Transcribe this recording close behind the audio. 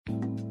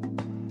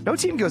No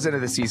team goes into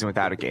the season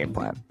without a game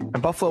plan,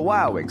 and Buffalo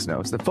Wild Wings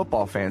knows that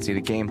football fans need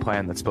a game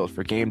plan that's built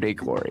for game day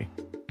glory.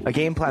 A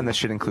game plan that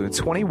should include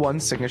 21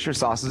 signature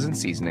sauces and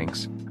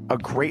seasonings, a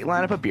great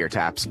lineup of beer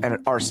taps, and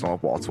an arsenal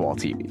of wall-to-wall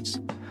TVs.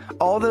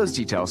 All those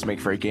details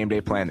make for a game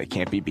day plan that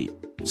can't be beat.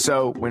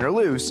 So, win or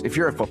lose, if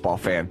you're a football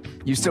fan,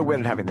 you still win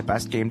at having the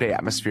best game day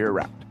atmosphere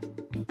around.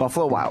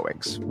 Buffalo Wild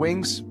Wings.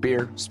 Wings,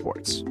 beer,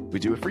 sports. We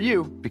do it for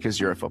you because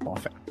you're a football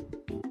fan.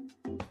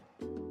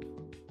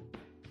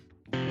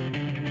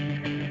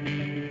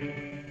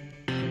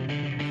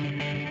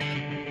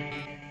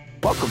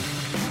 Welcome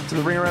to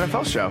the Ringer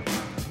NFL show.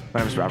 My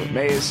name is Robert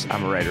Mays.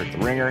 I'm a writer at The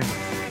Ringer.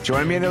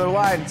 Joining me on the other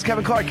line, it's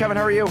Kevin Clark. Kevin,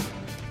 how are you?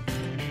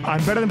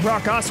 I'm better than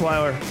Brock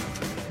Osweiler.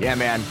 Yeah,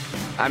 man.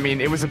 I mean,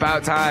 it was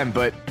about time,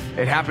 but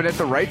it happened at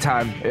the right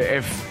time.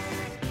 If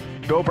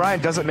Bill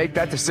O'Brien doesn't make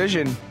that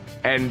decision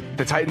and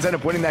the Titans end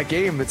up winning that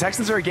game, the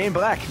Texans are a game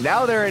back.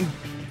 Now they're in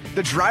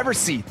the driver's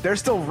seat. They're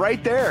still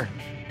right there.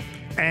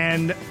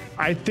 And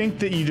I think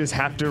that you just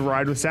have to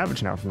ride with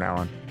Savage now from now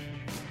on.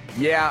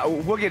 Yeah,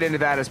 we'll get into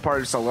that as part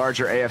of just a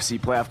larger AFC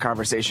playoff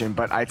conversation,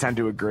 but I tend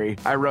to agree.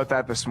 I wrote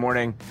that this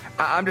morning.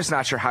 I'm just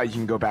not sure how you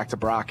can go back to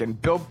Brock.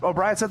 And Bill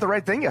O'Brien said the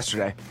right thing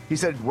yesterday. He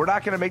said, we're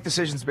not going to make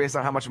decisions based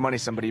on how much money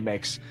somebody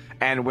makes.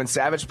 And when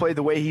Savage played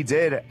the way he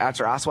did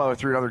after Osweiler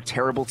threw another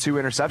terrible 2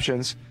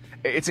 interceptions,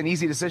 it's an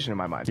easy decision in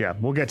my mind. Yeah,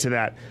 we'll get to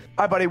that.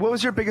 All right, buddy, what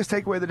was your biggest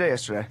takeaway of the day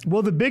yesterday?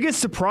 Well, the biggest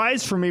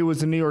surprise for me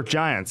was the New York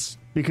Giants,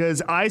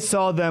 because I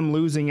saw them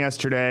losing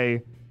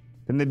yesterday.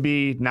 Then they'd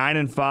be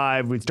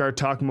 9-5. We'd start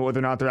talking about whether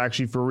or not they're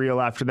actually for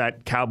real after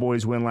that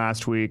Cowboys win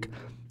last week.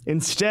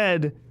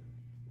 Instead,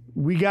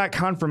 we got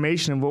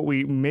confirmation of what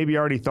we maybe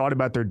already thought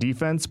about their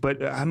defense.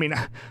 But, I mean,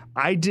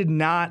 I did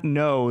not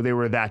know they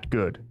were that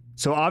good.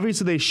 So,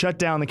 obviously, they shut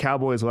down the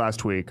Cowboys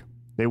last week.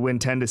 They win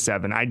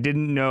 10-7. I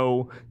didn't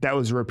know that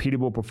was a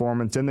repeatable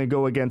performance. Then they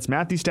go against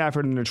Matthew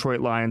Stafford and the Detroit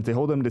Lions. They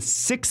hold them to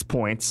 6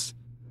 points.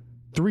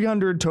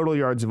 300 total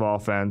yards of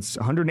offense,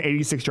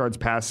 186 yards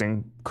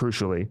passing,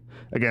 crucially,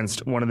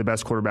 against one of the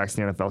best quarterbacks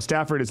in the NFL.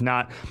 Stafford is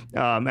not,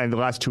 and the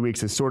last 2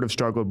 weeks has sort of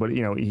struggled, but,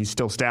 you know, he's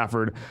still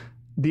Stafford.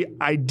 The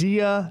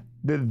idea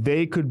that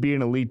they could be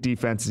an elite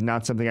defense is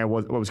not something I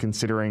was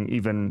considering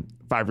even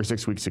 5 or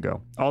 6 weeks ago.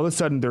 All of a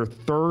sudden, they're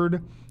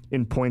third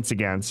in points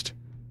against.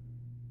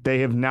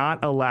 They have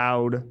not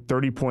allowed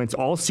 30 points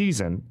all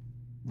season.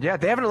 Yeah,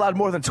 they haven't allowed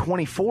more than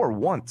 24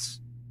 once.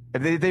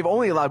 They've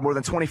only allowed more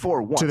than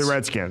 24 once. To the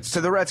Redskins.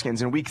 To the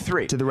Redskins in week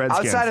 3. To the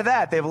Redskins. Outside of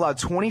that, they've allowed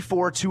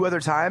 24 2 other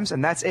times,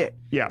 and that's it.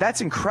 Yeah.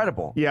 That's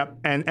incredible. Yeah,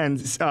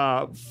 and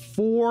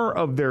 4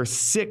 of their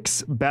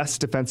 6 best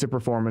defensive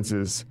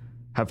performances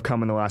have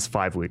come in the last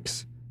 5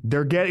 weeks.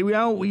 They're getting, you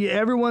know,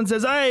 everyone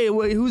says, hey,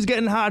 who's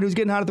getting hot? Who's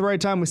getting hot at the right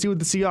time? We see with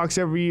the Seahawks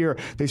every year.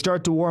 They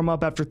start to warm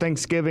up after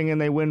Thanksgiving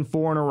and they win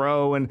 4 in a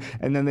row, and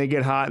then they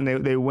get hot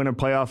and they win a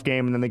playoff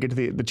game, and then they get to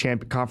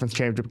the conference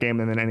championship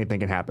game, and then anything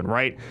can happen,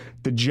 right?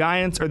 The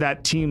Giants are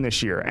that team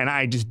this year, and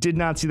I just did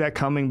not see that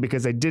coming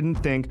because I didn't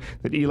think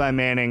that Eli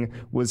Manning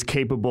was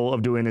capable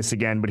of doing this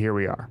again, but here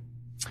we are.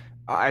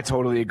 I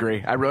totally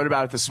agree. I wrote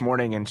about it this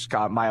morning and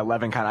got my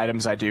 11 kind of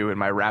items I do in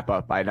my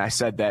wrap-up, and I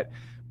said that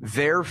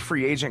their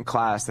free agent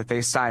class that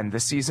they signed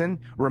this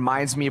season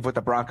reminds me of what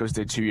the Broncos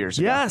did 2 years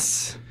ago.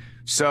 Yes.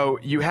 So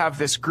you have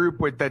this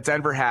group that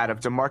Denver had of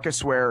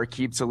DeMarcus Ware,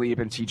 Aqib Talib,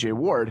 and TJ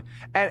Ward.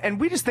 And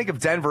we just think of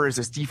Denver as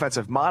this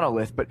defensive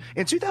monolith. But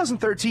in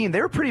 2013, they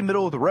were pretty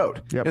middle of the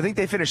road. Yep. I think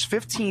they finished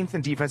 15th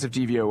in defensive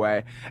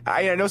DVOA.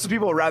 I know some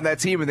people around that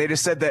team, and they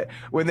just said that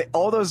when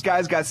all those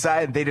guys got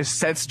signed, they just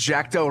sensed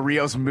Jack Del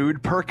Rio's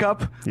mood perk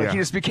up. Like he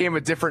just became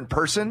a different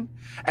person.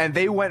 And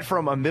they went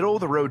from a middle of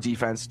the road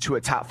defense to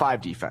a top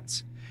 5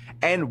 defense.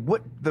 And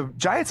what the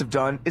Giants have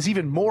done is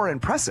even more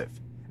impressive.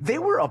 They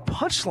were a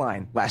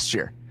punchline last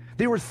year.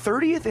 They were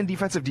 30th in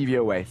defensive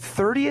DVOA,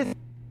 30th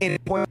in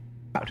points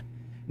allowed.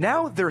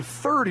 Now they're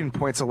 3rd in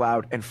points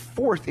allowed and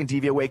 4th in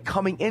DVOA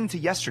coming into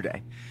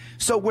yesterday.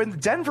 So when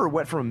Denver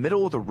went from a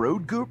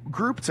middle-of-the-road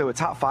group to a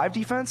top 5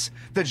 defense,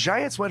 the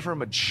Giants went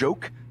from a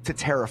joke to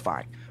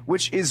terrifying,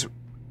 which is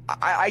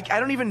I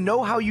don't even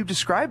know how you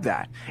describe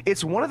that.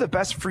 It's one of the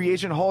best free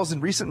agent hauls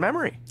in recent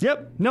memory.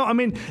 Yep. No, I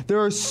mean, there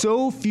are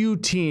so few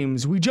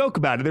teams, we joke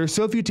about it, there are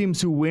so few teams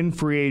who win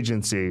free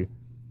agency.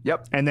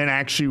 Yep. And then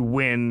actually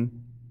win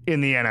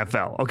in the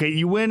NFL. Okay,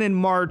 you win in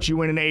March, you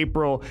win in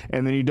April,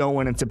 and then you don't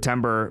win in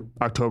September,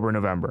 October,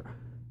 November.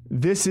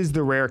 This is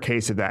the rare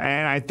case of that.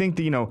 And I think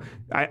that, you know,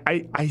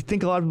 I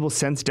think a lot of people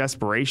sense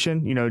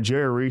desperation. You know,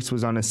 Jerry Reese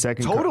was on a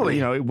second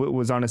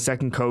was on a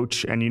second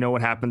coach, and you know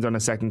what happens on a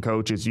second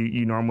coach is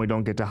you normally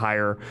don't get to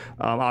hire.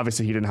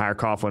 Obviously, he didn't hire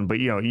Coughlin, but,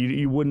 you know,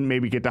 you wouldn't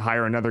maybe get to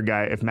hire another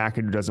guy if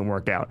McAdoo doesn't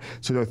work out.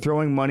 So they're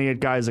throwing money at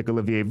guys like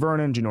Olivier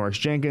Vernon, Janoris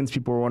Jenkins.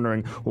 People were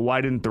wondering, well,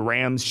 why didn't the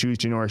Rams choose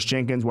Janoris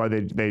Jenkins? Why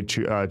did they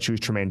choose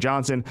Tremaine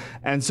Johnson?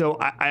 And so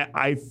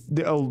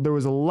there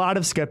was a lot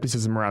of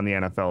skepticism around the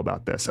NFL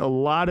about this. A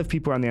lot of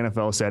people around the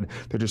NFL said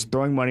they're just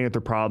throwing money at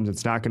their problems.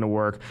 It's not going to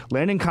work.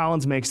 Landon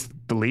Collins makes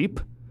the leap.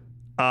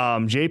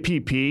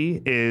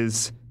 JPP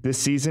is this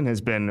season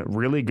has been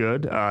really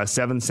good.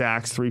 7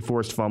 sacks, 3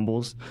 forced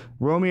fumbles.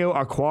 Romeo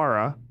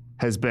Okwara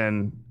has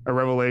been a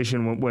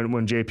revelation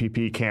when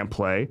JPP can't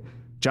play.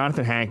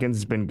 Jonathan Hankins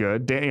has been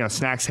good.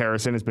 Snacks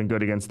Harrison has been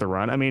good against the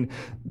run. I mean,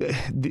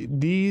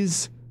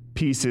 these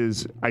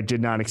pieces I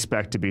did not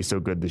expect to be so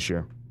good this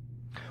year.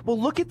 Well,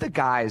 look at the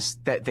guys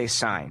that they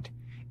signed.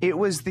 It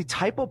was the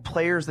type of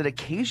players that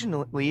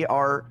occasionally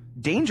are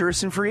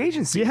dangerous in free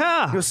agency.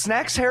 Yeah.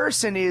 Snacks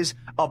Harrison is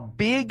a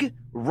big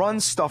run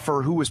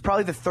stuffer who was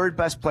probably the 3rd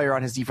best player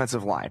on his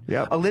defensive line.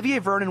 Yep. Olivier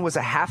Vernon was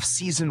a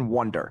half-season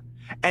wonder.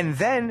 And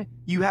then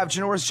you have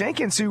Janoris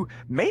Jenkins, who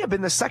may have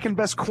been the 2nd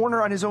best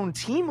corner on his own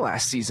team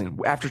last season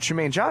after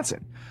Tremaine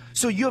Johnson.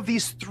 So you have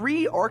these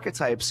 3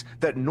 archetypes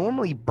that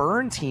normally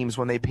burn teams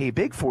when they pay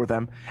big for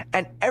them,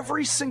 and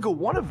every single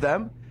one of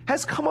them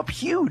has come up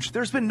huge.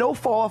 There's been no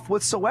fall off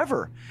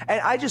whatsoever.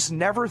 And I just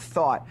never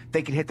thought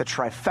they could hit the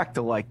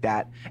trifecta like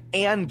that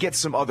and get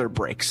some other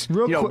breaks.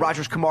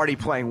 Rogers Camardi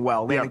playing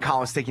well, Landon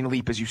Collins taking a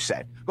leap, as you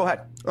said. Go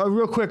ahead.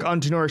 Real quick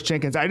on Janoris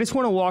Jenkins. I just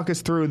want to walk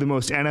us through the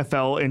most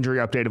NFL injury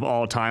update of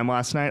all time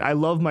last night. I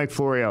love Mike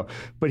Florio,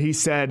 but he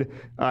said,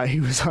 he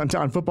was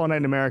on Football Night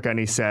in America, and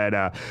he said,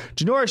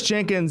 Janoris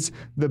Jenkins,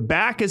 the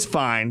back is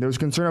fine. There was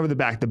concern over the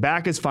back. The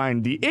back is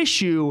fine. The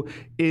issue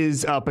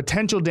is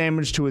potential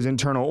damage to his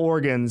internal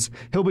organs.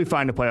 He'll be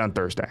fine to play on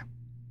Thursday.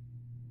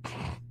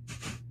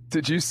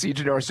 Did you see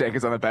Janoris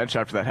Jenkins on the bench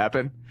after that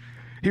happened?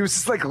 He was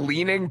just like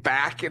leaning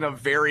back in a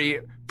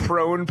very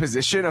prone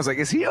position. I was like,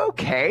 is he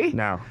okay?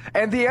 No.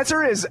 And the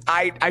answer is,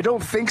 I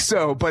don't think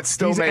so, but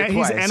still may play.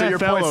 He's so NFL your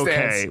point okay,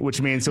 stands. which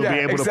means he'll be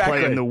able to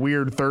play in the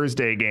weird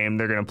Thursday game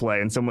they're going to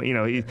play. And someone,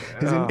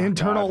 his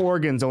internal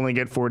organs only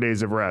get 4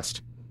 days of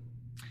rest.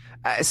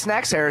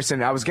 Snacks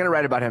Harrison, I was going to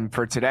write about him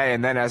for today,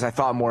 and then as I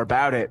thought more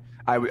about it,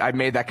 I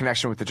made that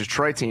connection with the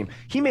Detroit team.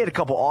 He made a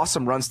couple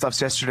awesome run stuffs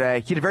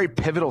yesterday. He had a very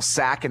pivotal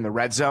sack in the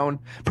red zone.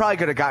 Probably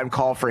could have gotten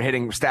called for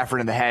hitting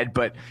Stafford in the head,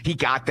 but he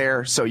got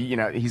there, so he's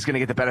going to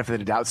get the benefit of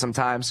the doubt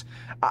sometimes.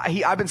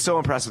 I've been so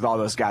impressed with all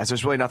those guys.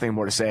 There's really nothing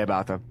more to say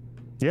about them.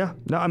 Yeah.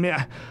 No, I mean,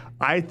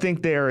 I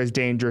think they are as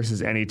dangerous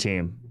as any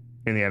team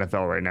in the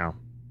NFL right now.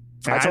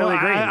 I totally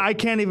agree. I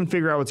can't even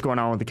figure out what's going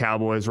on with the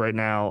Cowboys right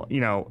now.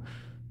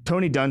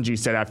 Tony Dungy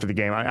said after the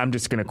game, I'm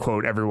just going to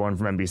quote everyone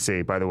from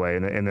NBC, by the way,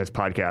 in this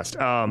podcast.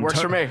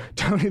 Works for me.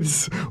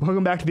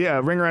 Welcome back to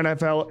the Ringer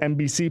NFL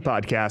NBC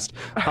podcast.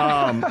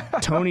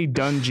 Tony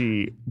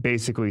Dungy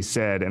basically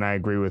said, and I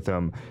agree with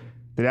him,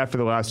 that after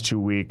the last 2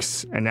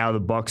 weeks, and now the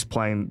Bucs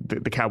playing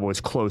the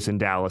Cowboys close in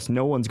Dallas,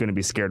 no one's going to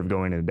be scared of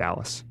going into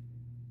Dallas.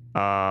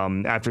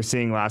 After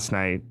seeing last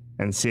night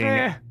and seeing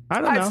I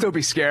don't know. I'd still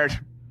be scared.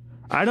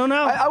 I don't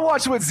know. I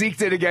watched what Zeke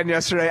did again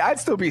yesterday. I'd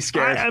still be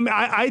scared.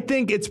 I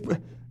think it's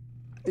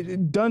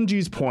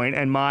Dungy's point,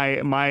 and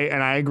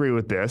and I agree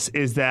with this,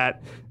 is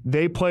that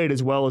they played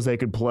as well as they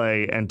could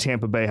play, and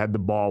Tampa Bay had the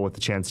ball with the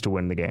chance to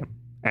win the game.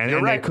 And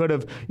right. They could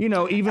have,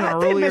 even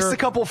earlier. They missed a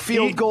couple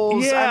field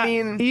goals. Yeah, I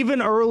mean,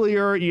 even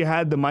earlier, you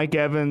had the Mike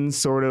Evans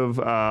sort of,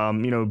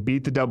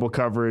 beat the double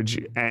coverage,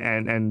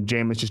 and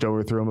Jameis just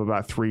overthrew him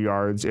about 3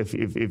 yards. If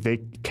they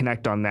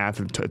connect on that,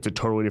 it's a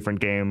totally different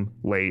game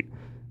late.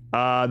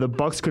 The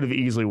Bucs could have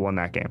easily won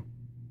that game.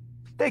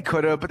 They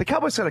could have, but the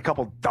Cowboys had a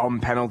couple dumb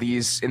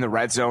penalties in the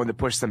red zone that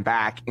pushed them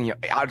back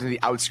out to the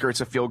outskirts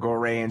of field goal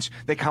range.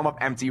 They come up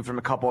empty from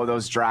a couple of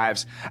those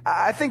drives.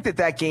 I think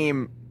that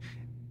game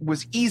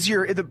was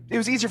easier. It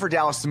was easier for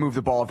Dallas to move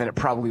the ball than it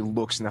probably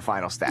looks in the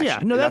final stats. Yeah,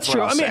 no, that's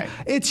true. I mean,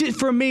 it's just,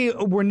 for me,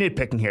 we're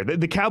nitpicking here.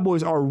 The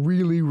Cowboys are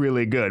really,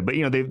 really good, but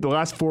the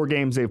last 4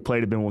 games they've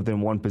played have been within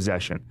 1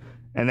 possession.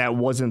 And that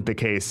wasn't the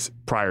case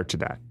prior to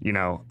that,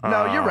 No,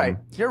 you're right.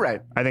 You're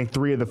right. I think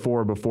 3 of the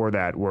 4 before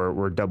that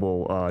were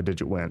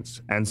double-digit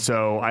wins. And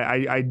so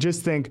I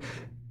just think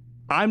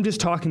I'm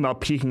just talking about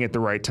peaking at the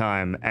right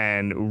time.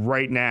 And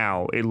right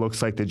now, it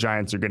looks like the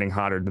Giants are getting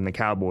hotter than the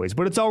Cowboys.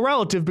 But it's all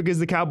relative because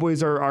the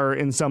Cowboys are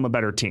in some a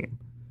better team.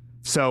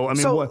 So, I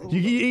mean,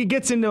 it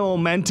gets into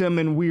momentum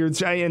and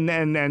weird,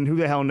 and who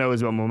the hell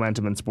knows about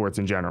momentum in sports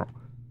in general.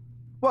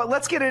 Well,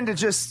 let's get into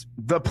just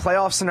the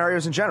playoff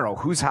scenarios in general.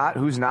 Who's hot,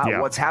 who's not,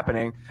 what's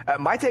happening.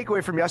 My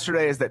takeaway from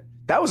yesterday is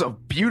that was a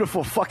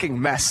beautiful fucking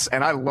mess,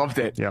 and I loved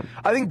it. Yep.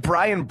 I think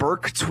Brian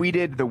Burke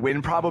tweeted the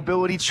win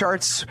probability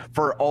charts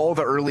for all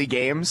the early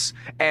games,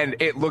 and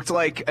it looked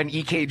like an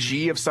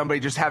EKG of somebody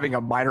just having a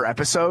minor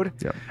episode.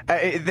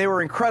 Yep. They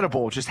were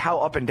incredible, just how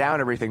up and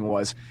down everything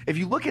was. If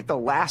you look at the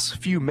last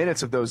few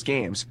minutes of those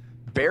games,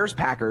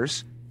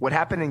 Bears-Packers, what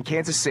happened in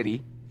Kansas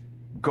City,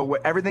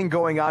 everything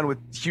going on with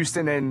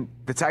Houston and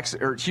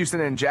Houston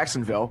and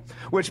Jacksonville,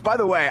 which, by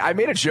the way, I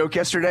made a joke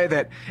yesterday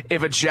that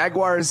if a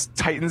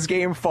Jaguars-Titans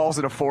game falls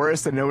in a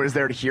forest and no one is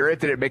there to hear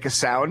it, did it make a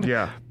sound?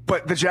 Yeah.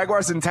 But the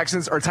Jaguars and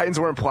Titans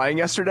weren't playing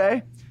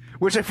yesterday,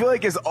 which I feel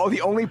like is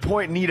the only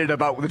point needed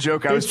about the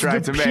joke I was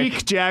trying to make. It's the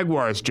peak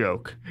Jaguars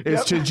joke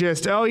is to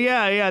just,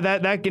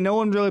 that no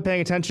one's really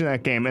paying attention to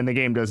that game, and the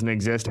game doesn't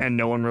exist, and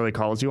no one really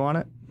calls you on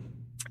it.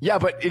 Yeah,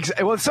 but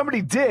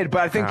somebody did,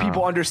 but I think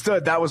people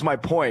understood that was my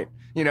point.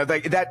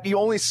 That you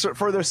only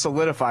further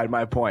solidified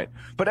my point.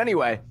 But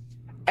anyway,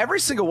 every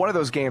single one of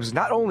those games is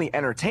not only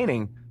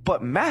entertaining,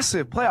 but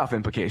massive playoff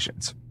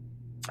implications.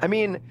 I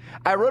mean,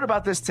 I wrote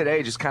about this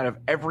today, just kind of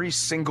every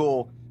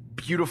single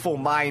beautiful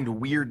mind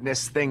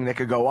weirdness thing that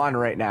could go on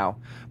right now.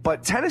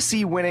 But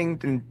Tennessee winning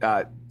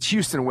and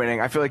Houston winning,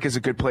 I feel like is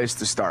a good place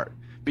to start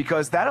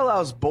because that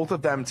allows both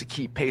of them to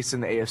keep pace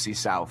in the AFC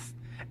South.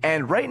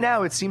 And right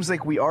now, it seems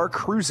like we are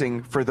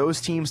cruising for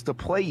those teams to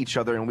play each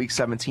other in Week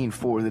 17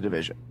 for the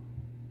division.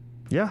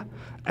 Yeah.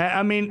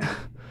 I mean,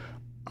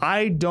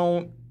 I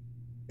don't...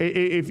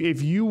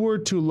 If you were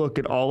to look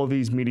at all of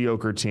these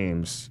mediocre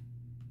teams,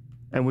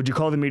 and would you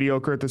call them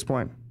mediocre at this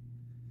point?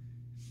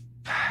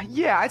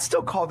 Yeah, I'd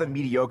still call them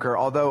mediocre,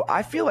 although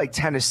I feel like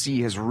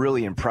Tennessee has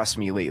really impressed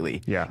me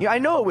lately. Yeah. I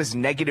know it was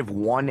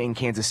 -1 in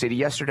Kansas City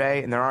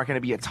yesterday, and there aren't going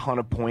to be a ton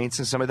of points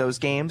in some of those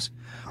games,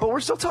 but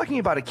we're still talking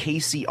about a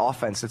KC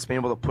offense that's been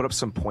able to put up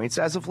some points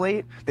as of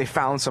late. They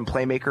found some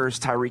playmakers.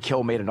 Tyreek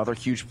Hill made another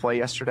huge play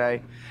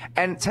yesterday,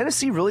 and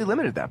Tennessee really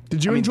limited them.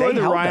 Did you enjoy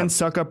the Ryan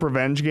Succop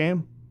revenge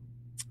game?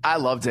 I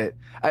loved it.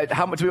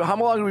 How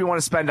long do we want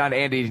to spend on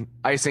Andy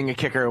icing a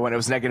kicker when it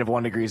was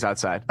 -1 degrees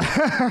outside?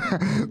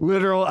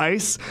 Literal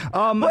ice.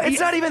 Well, it's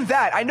not even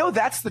that. I know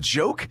that's the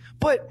joke,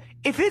 but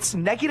if it's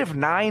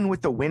 -9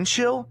 with the wind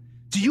chill,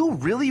 do you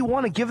really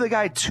want to give the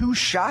guy 2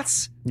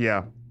 shots?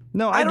 Yeah.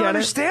 No, I don't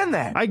understand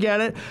that. I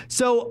get it.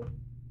 So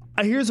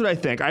here's what I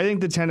think. I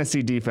think the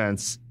Tennessee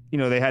defense,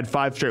 they had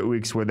 5 straight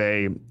weeks where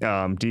they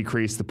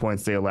decreased the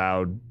points they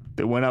allowed.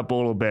 It went up a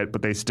little bit,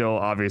 but they still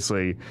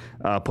obviously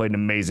played an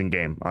amazing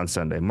game on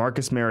Sunday.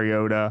 Marcus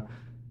Mariota,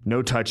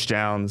 no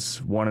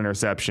touchdowns, 1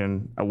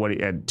 interception, he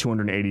had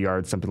 280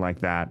 yards, something like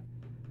that.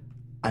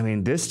 I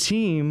mean, this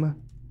team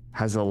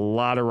has a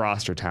lot of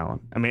roster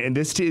talent. I mean, and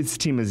this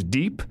team is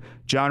deep.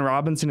 John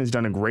Robinson has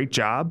done a great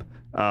job.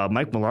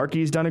 Mike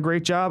Mularkey has done a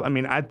great job. I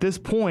mean, at this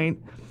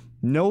point,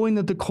 knowing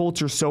that the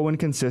Colts are so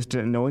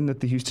inconsistent and knowing that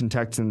the Houston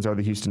Texans are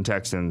the Houston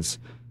Texans,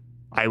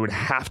 I would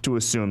have to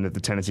assume that the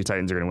Tennessee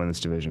Titans are going to win this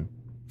division.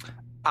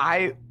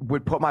 I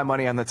would put my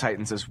money on the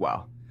Titans as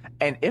well.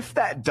 And if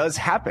that does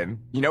happen,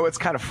 what's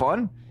kind of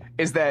fun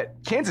is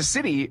that Kansas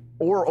City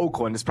or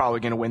Oakland is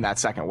probably going to win that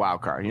second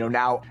wild card.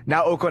 Now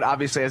Oakland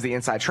obviously has the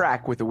inside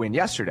track with the win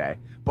yesterday.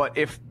 But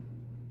if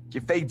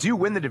they do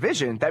win the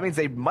division, that means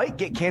they might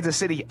get Kansas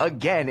City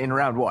again in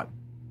round 1.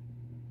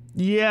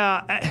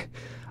 Yeah.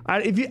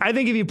 I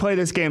think if you play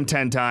this game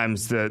 10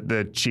 times,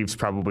 the Chiefs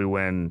probably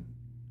win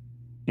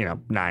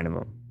 9 of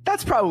them.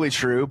 That's probably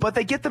true, but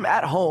they get them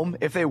at home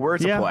if they were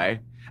to play.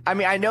 I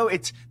mean, I know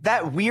it's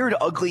that weird,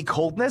 ugly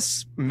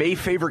coldness may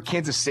favor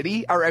Kansas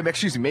City,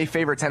 may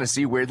favor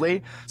Tennessee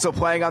weirdly. So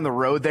playing on the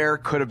road there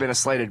could have been a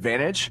slight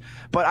advantage,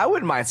 but I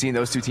wouldn't mind seeing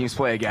those 2 teams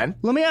play again.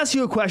 Let me ask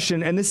you a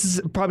question, and this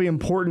is probably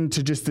important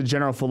to just the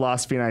general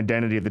philosophy and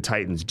identity of the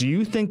Titans. Do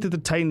you think that the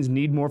Titans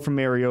need more from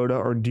Mariota,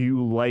 or do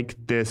you like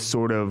this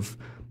sort of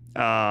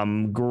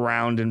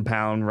ground and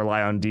pound,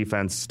 rely on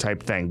defense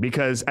type thing?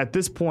 Because at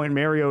this point,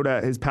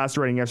 Mariota, his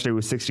passer rating yesterday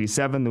was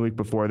 67. The week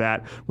before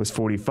that was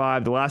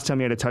 45. The last time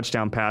he had a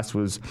touchdown pass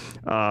was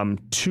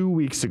 3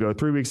 weeks ago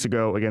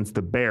against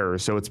the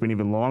Bears. So it's been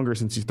even longer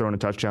since he's thrown a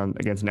touchdown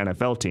against an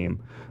NFL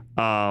team.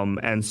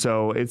 And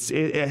so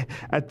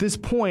at this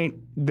point,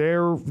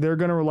 they're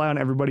going to rely on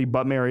everybody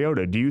but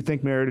Mariota. Do you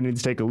think Mariota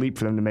needs to take a leap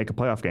for them to make a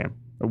playoff game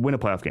or win a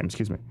playoff game?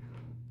 Excuse me.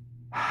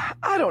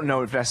 I don't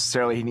know if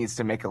necessarily he needs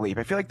to make a leap.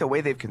 I feel like the way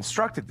they've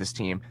constructed this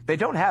team, they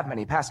don't have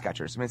many pass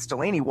catchers. I mean, it's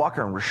Delaney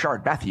Walker and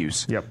Rashard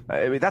Matthews. Yep.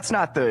 That's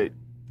not the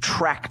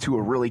track to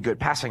a really good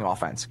passing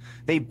offense.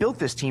 They built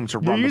this team to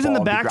run the ball. They're using the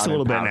backs a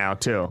little bit now,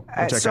 too,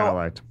 which I kind of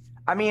liked.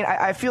 I mean,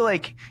 I feel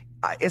like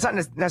it's not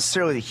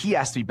necessarily that he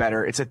has to be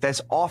better. It's that this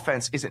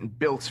offense isn't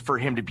built for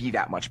him to be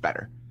that much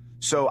better.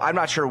 So I'm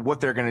not sure what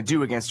they're going to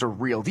do against a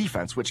real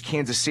defense, which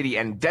Kansas City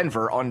and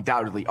Denver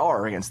undoubtedly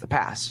are against the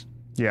pass.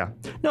 Yeah.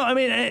 No, I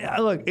mean,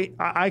 look,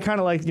 I kind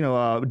of like,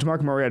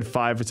 DeMarco Murray had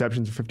 5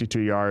 receptions for 52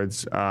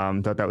 yards.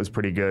 Thought that was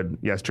pretty good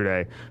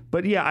yesterday.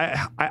 But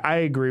yeah, I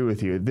agree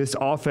with you. This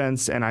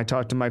offense, and I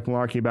talked to Mike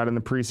Mularkey about it in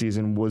the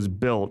preseason, was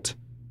built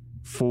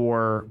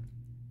for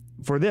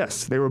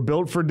this. They were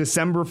built for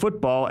December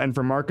football and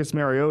for Marcus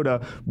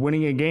Mariota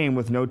winning a game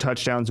with no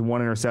touchdowns and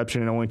 1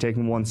 interception and only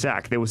taking 1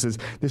 sack. This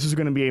was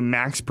going to be a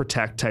max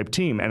protect type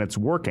team, and it's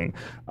working.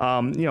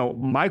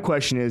 My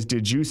question is,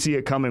 did you see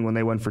it coming when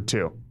they went for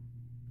 2?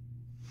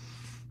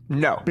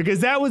 No.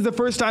 Because that was the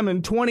first time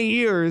in 20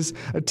 years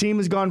a team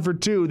has gone for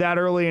 2 that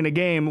early in a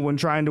game when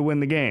trying to win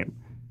the game.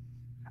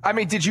 I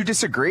mean, did you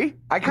disagree?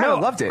 I kind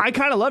of loved it. I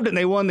kind of loved it, and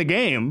they won the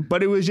game.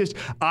 But it was just,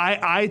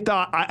 I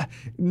thought,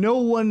 no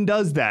one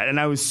does that. And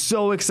I was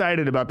so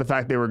excited about the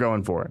fact they were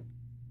going for it.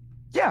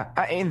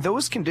 Yeah, in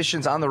those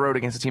conditions on the road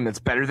against a team that's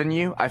better than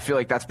you, I feel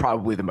like that's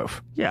probably the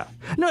move. Yeah.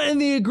 No, and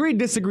the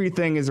agree-disagree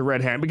thing is a red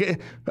herring. Because,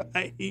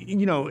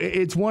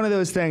 it's one of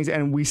those things,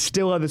 and we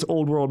still have this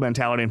old world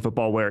mentality in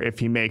football where if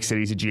he makes it,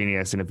 he's a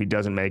genius, and if he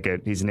doesn't make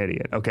it, he's an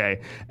idiot,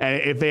 okay?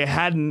 And if they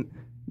hadn't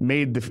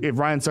if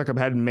Ryan Succop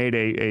hadn't made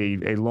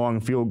a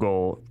long field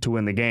goal to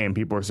win the game,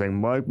 people are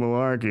saying Mike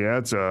Mularkey,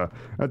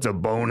 that's a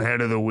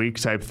bonehead of the week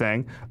type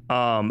thing.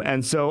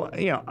 And so,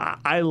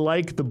 I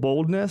like the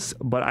boldness,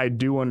 but I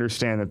do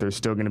understand that there's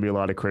still going to be a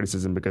lot of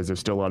criticism because there's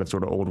still a lot of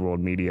sort of old world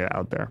media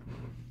out there.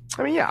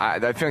 I mean, yeah,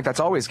 I feel like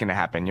that's always going to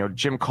happen.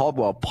 Jim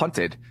Caldwell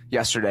punted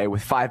yesterday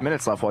with 5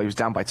 minutes left while he was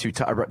down by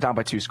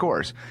two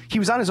scores. He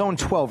was on his own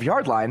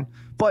 12-yard line,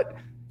 but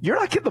you're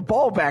not getting the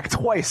ball back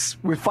twice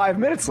with 5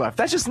 minutes left.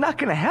 That's just not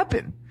going to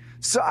happen.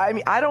 So, I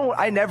mean,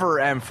 I never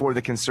am for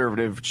the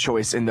conservative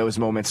choice in those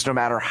moments, no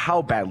matter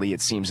how badly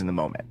it seems in the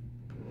moment.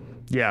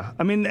 Yeah,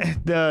 I mean,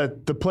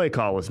 the play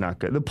call was not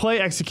good. The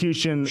play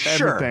execution,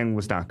 everything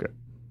was not good.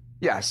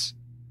 Yes.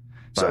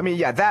 So, I mean,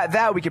 yeah,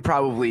 that we could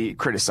probably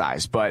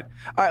criticize. But,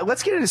 all right,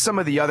 let's get into some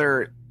of the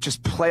other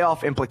just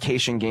playoff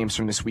implication games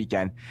from this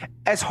weekend.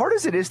 As hard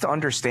as it is to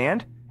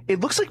understand,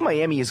 it looks like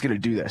Miami is going to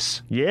do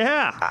this.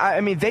 Yeah.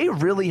 I mean, they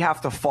really have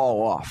to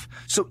fall off.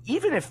 So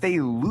even if they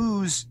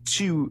lose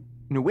to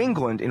New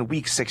England in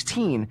Week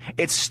 16,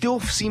 it still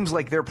seems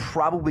like they're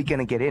probably going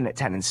to get in at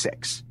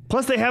 10-6.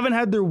 Plus, they haven't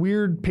had their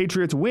weird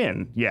Patriots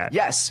win yet.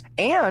 Yes,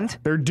 and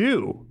they're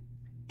due.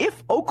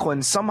 If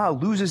Oakland somehow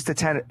loses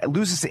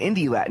to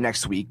Indy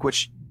next week,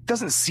 which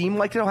doesn't seem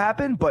like it'll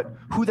happen, but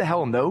who the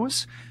hell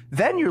knows?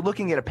 Then you're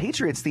looking at a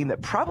Patriots team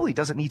that probably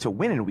doesn't need to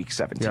win in Week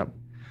 17. Yep.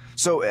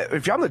 So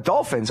if I'm the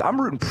Dolphins,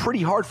 I'm rooting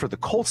pretty hard for the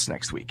Colts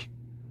next week.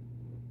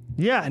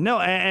 Yeah, no,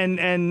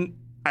 and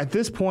at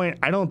this point,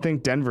 I don't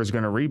think Denver's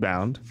going to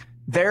rebound.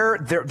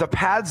 The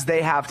paths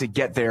they have to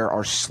get there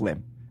are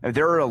slim.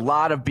 There are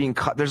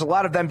there's a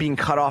lot of them being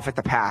cut off at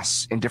the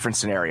pass in different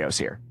scenarios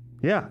here.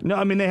 Yeah. No,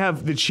 I mean, they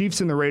have the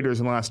Chiefs and the Raiders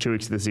in the last 2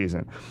 weeks of the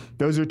season.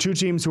 Those are two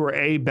teams who are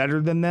A, better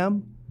than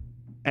them,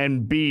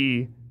 and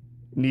B,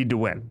 need to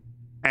win.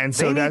 And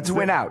so they need to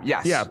win out,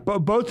 yes. Yeah,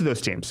 both of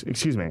those teams,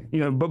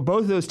 but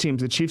both of those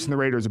teams, the Chiefs and the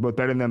Raiders, are both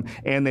better than them,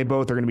 and they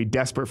both are going to be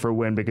desperate for a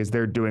win because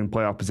they're doing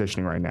playoff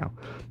positioning right now.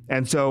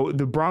 And so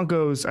the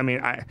Broncos, I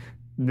mean,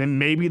 then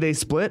maybe they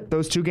split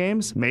those two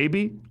games,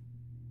 maybe,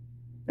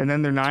 and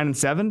then they're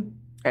 9-7.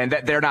 And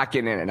they're not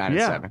getting in at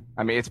 9-7.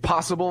 I mean, it's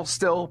possible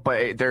still,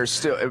 but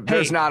there's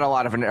not a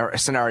lot of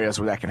scenarios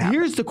where that can happen.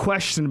 Here's the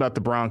question about the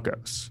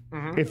Broncos.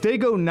 Mm-hmm. If they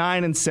go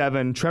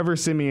 9-7, Trevor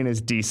Siemian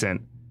is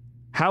decent.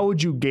 How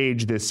would you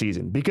gauge this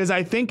season? Because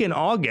I think in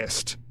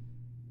August,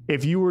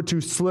 if you were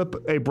to slip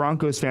a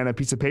Broncos fan a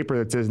piece of paper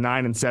that says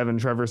 9-7,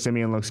 Trevor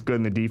Siemian looks good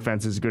and the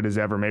defense is good as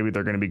ever, maybe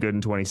they're going to be good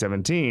in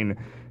 2017,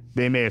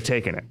 they may have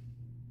taken it.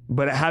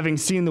 But having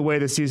seen the way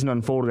the season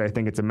unfolded, I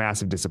think it's a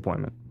massive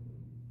disappointment.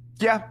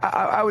 Yeah,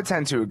 I would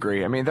tend to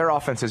agree. I mean, their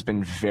offense has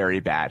been very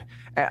bad.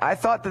 And I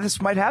thought that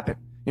this might happen.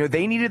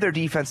 They needed their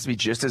defense to be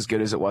just as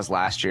good as it was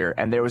last year,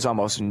 and there was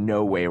almost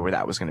no way where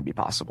that was going to be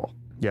possible.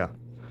 Yeah.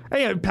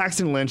 And,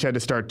 Paxton Lynch had to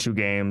start 2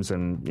 games,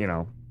 and,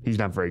 he's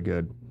not very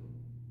good.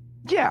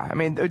 Yeah, I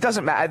mean, it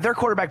doesn't matter. Their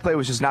quarterback play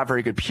was just not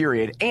very good,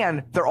 period,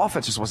 and their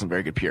offense just wasn't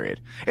very good, period.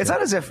 It's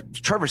not as if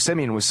Trevor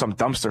Siemian was some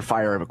dumpster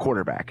fire of a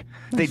quarterback.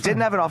 They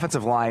didn't have an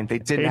offensive line. They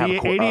didn't have a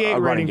running 88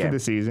 rating game for the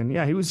season.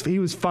 Yeah, he was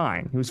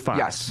fine. He was fine.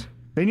 Yes.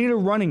 They need a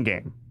running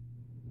game.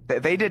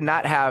 They did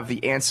not have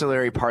the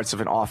ancillary parts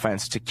of an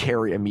offense to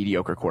carry a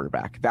mediocre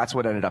quarterback. That's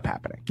what ended up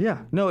happening. Yeah,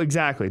 no,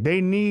 exactly. They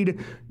need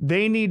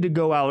to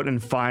go out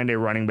and find a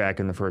running back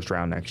in the first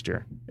round next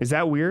year. Is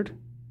that weird?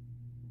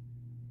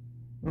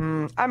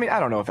 I mean, I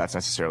don't know if that's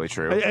necessarily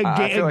true.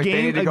 A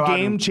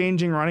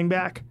game-changing running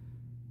back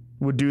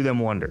would do them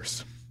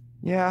wonders.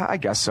 Yeah, I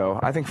guess so.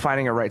 I think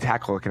finding a right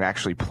tackle that can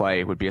actually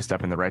play would be a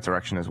step in the right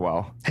direction as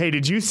well. Hey,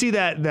 did you see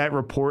that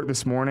report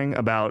this morning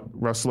about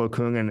Russell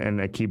Okung and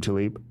Aqib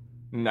Talib?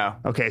 No.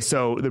 Okay,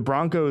 so the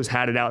Broncos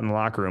had it out in the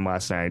locker room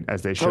last night,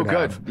 as they should have.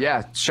 Oh, good.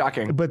 Yeah,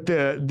 shocking. But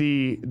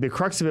the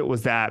crux of it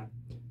was that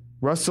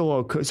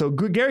Russell Okung... So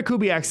Gary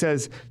Kubiak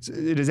says,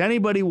 does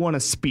anybody want to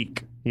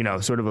speak?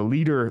 Sort of a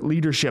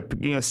leadership,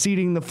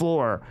 seating the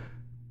floor.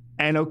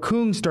 And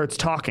Okung starts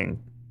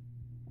talking.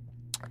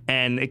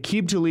 And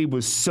Aqib Talib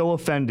was so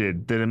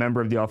offended that a member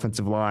of the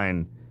offensive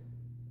line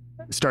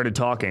started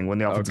talking when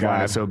the offensive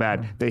line was so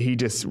bad that he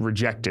just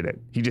rejected it.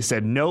 He just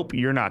said, nope,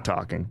 you're not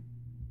talking.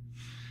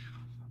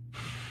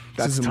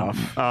 That's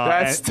tough.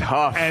 That's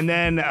tough. And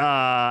then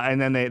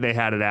they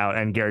had it out,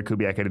 and Gary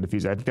Kubiak had to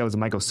defuse it. I think that was a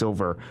Michael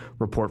Silver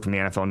report from the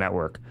NFL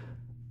Network.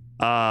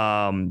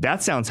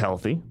 That sounds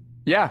healthy.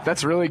 Yeah,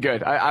 that's really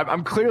good.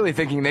 I'm clearly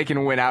thinking they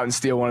can win out and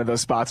steal one of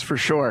those spots for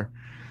sure.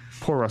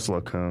 Poor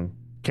Russell Okung.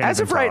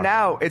 As of right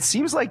now, it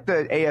seems like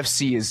the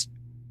AFC is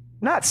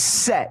not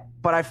set,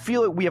 but I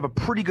feel like we have a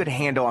pretty good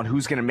handle on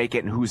who's going to make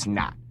it and who's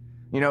not.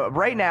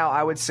 Right now,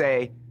 I would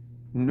say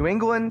New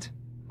England,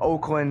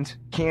 Oakland,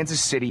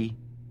 Kansas City,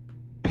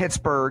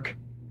 Pittsburgh,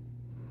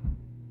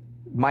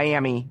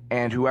 Miami,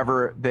 and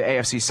whoever the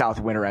AFC South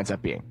winner ends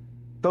up being.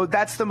 Though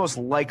that's the most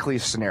likely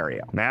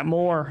scenario. Matt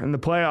Moore in the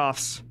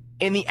playoffs.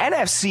 In the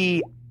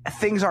NFC,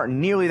 things aren't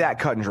nearly that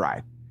cut and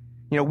dry.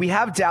 We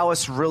have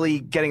Dallas really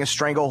getting a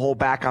stranglehold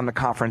back on the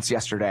conference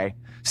yesterday.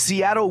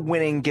 Seattle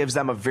winning gives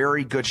them a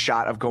very good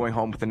shot of going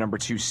home with the number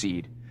 2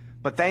 seed.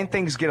 but then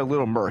things get a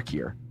little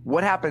murkier.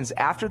 What happens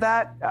after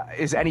that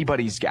is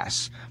anybody's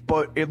guess.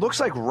 But it looks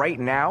like right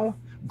now,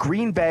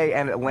 Green Bay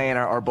and Atlanta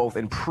are both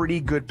in pretty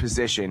good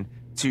position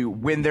to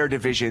win their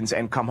divisions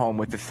and come home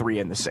with the 3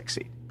 and the 6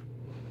 seed.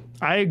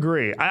 I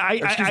agree.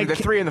 The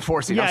 3 and the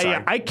 4 seed.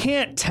 Yeah. I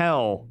can't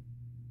tell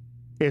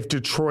if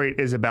Detroit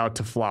is about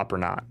to flop or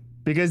not.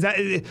 Because that,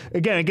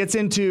 again, it gets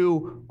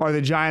into, are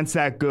the Giants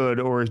that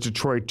good, or is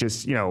Detroit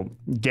just,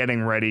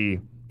 getting ready?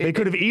 They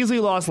could have easily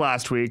lost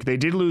last week. They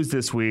did lose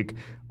this week.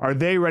 Are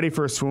they ready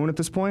for a swoon at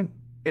this point?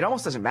 It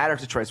almost doesn't matter if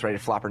Detroit's ready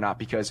to flop or not,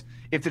 because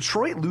if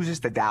Detroit loses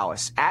to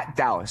Dallas, at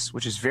Dallas,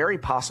 which is very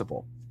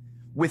possible,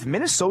 with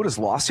Minnesota's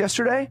loss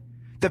yesterday,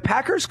 the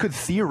Packers could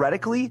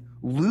theoretically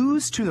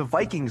lose to the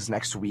Vikings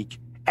next week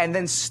and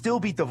then still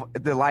beat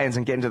the Lions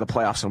and get into the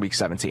playoffs in week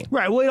 17.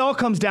 Right. Well, it all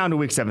comes down to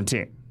week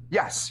 17.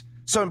 Yes.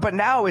 So, but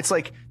now it's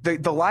like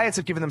the Lions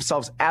have given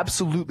themselves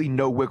absolutely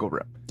no wiggle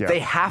room. Yeah. They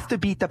have to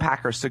beat the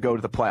Packers to go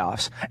to the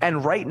playoffs.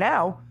 And right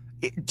now,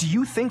 do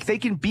you think they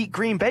can beat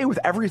Green Bay with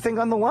everything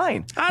on the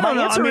line? I don't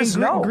know. I mean,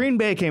 no. Green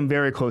Bay came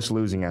very close to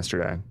losing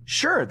yesterday.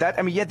 Sure.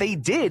 They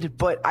did,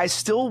 but I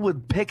still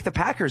would pick the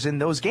Packers in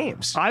those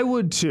games. I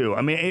would too.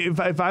 I mean,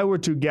 if I were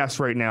to guess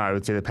right now, I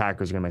would say the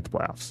Packers are going to make the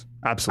playoffs.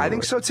 Absolutely. I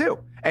think so too.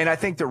 And I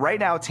think that right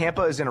now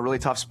Tampa is in a really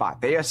tough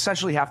spot. They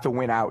essentially have to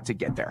win out to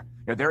get there.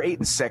 They're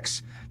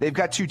 8-6. They've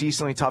got 2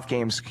 decently tough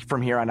games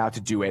from here on out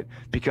to do it,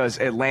 because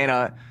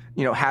Atlanta,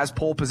 has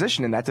pole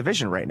position in that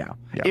division right now.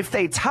 Yeah. If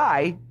they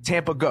tie,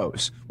 Tampa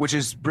goes, which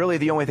is really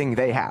the only thing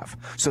they have.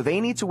 So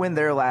they need to win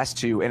their last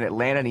 2, and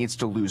Atlanta needs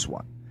to lose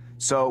 1.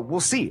 So we'll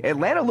see.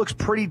 Atlanta looks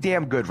pretty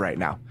damn good right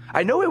now.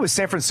 I know it was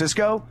San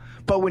Francisco,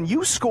 but when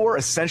you score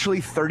essentially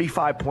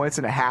 35 points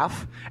in a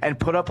half and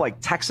put up like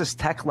Texas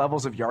Tech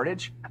levels of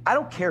yardage, I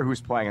don't care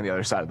who's playing on the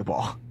other side of the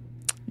ball.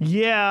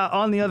 Yeah,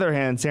 on the other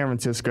hand, San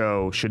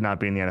Francisco should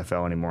not be in the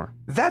NFL anymore.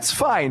 That's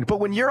fine,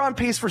 but when you're on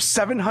pace for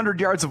 700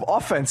 yards of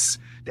offense,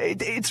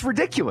 it's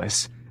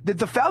ridiculous.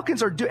 The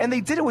Falcons are and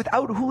they did it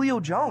without Julio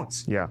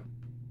Jones. Yeah.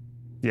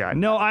 Yeah,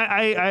 no,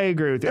 I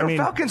agree with you. The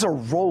Falcons are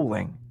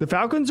rolling. The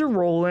Falcons are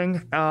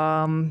rolling.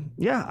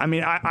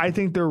 I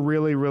think they're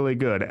really, really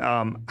good.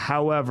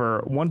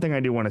 However, one thing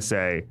I do want to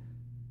say,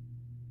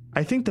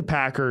 I think the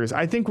Packers,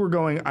 I think the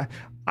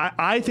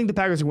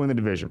Packers are going to win the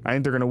division. I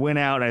think they're going to win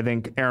out. I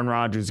think Aaron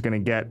Rodgers is going to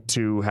get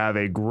to have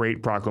a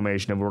great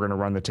proclamation of we're going to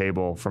run the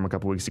table from a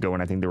couple weeks ago when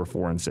I think they were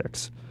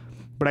 4-6.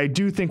 But I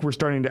do think we're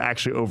starting to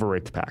actually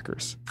overrate the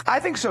Packers. I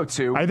think so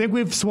too. I think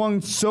we've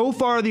swung so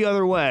far the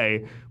other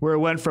way, where it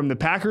went from the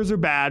Packers are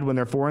bad when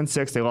they're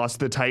 4-6. They lost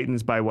to the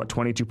Titans by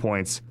 22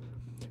 points.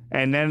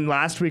 And then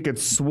last week it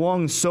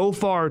swung so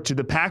far to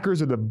the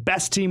Packers are the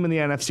best team in the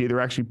NFC. There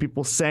are actually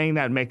people saying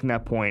that, making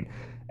that point.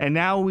 And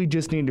now we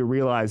just need to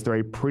realize they're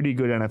a pretty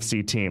good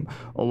NFC team,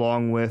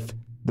 along with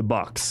the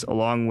Bucs,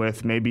 along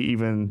with maybe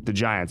even the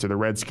Giants or the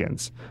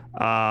Redskins.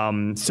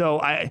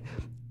 So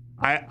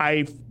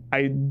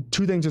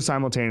two things are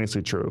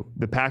simultaneously true.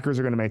 The Packers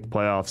are going to make the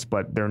playoffs,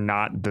 but they're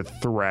not the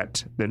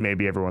threat that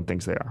maybe everyone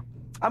thinks they are.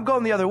 I'm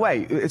going the other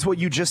way. It's what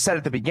you just said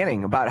at the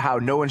beginning about how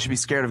no one should be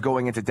scared of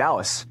going into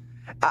Dallas.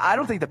 I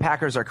don't think the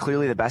Packers are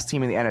clearly the best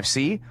team in the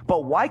NFC,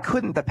 but why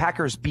couldn't the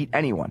Packers beat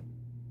anyone?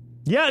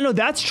 Yeah, no,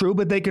 that's true,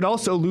 but they could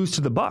also lose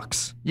to the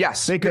Bucs.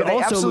 Yes, they could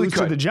also lose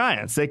to the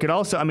Giants. They could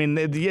also, I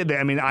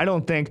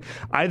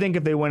think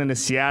if they went into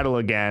Seattle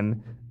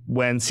again,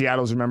 when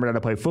Seattle's remembered how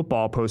to play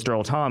football post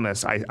Earl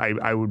Thomas,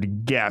 I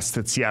would guess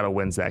that Seattle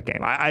wins that game.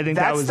 I think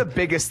that's the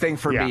biggest thing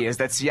for me, is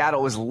that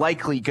Seattle is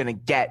likely going to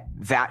get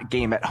that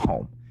game at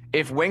home.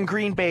 If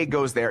Green Bay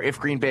goes there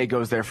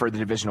for the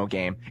divisional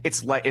game,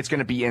 it's going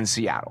to be in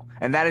Seattle,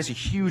 and that is a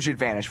huge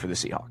advantage for the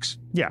Seahawks.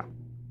 Yeah,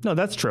 no,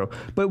 that's true.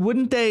 But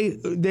wouldn't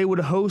they would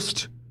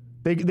host?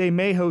 They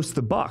may host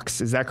the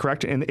Bucs. Is that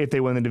correct? And if they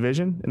win the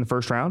division in the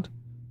first round,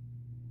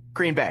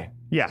 Green Bay.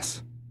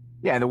 Yes.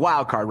 Yeah, in the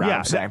wild card round,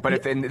 I'm saying. But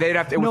if they'd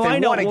have to, no, if they I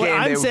know. won a game,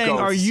 I'm they would saying, go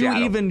are you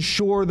Seattle. even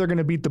sure they're going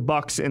to beat the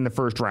Bucs in the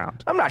first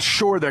round? I'm not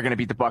sure they're going to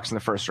beat the Bucs in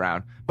the first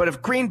round. But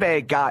if Green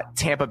Bay got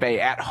Tampa Bay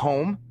at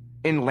home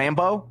in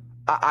Lambeau,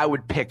 I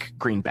would pick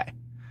Green Bay.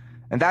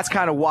 And that's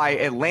kind of why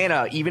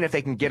Atlanta, even if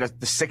they can get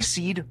the 6th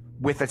seed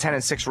with a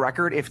 10-6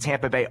 record, if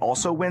Tampa Bay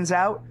also wins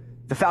out,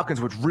 the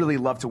Falcons would really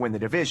love to win the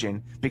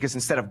division, because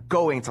instead of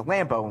going to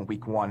Lambeau in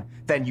week 1,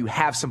 then you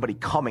have somebody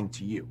coming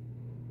to you.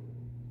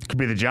 It could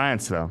be the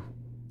Giants, though.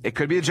 It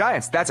could be the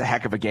Giants. That's a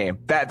heck of a game.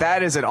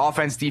 That is an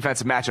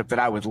offense-defensive matchup that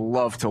I would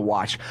love to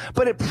watch.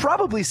 But it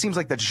probably seems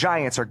like the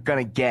Giants are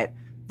going to get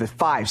the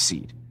 5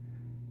 seed.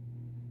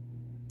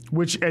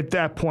 Which at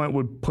that point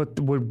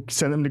would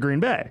send them to Green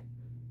Bay.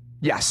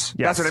 Yes.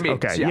 That's what I mean.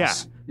 Okay.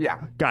 Yes. Yeah.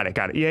 Got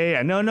it.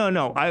 Yeah. No.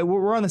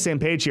 We're on the same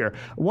page here.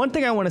 One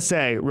thing I want to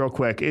say real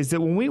quick is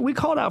that when we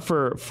called out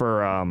for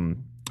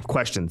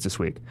questions this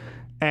week,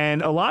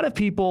 and a lot of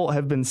people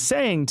have been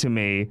saying to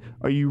me,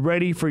 are you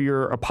ready for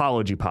your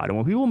apology pod? And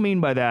what people mean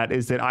by that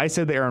is that I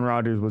said that Aaron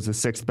Rodgers was the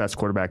 6th best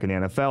quarterback in the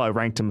NFL. I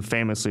ranked him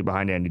famously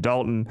behind Andy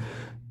Dalton.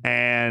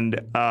 And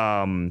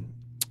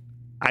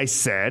I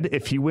said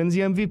if he wins the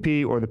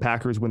MVP or the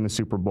Packers win the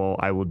Super Bowl,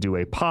 I will do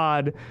a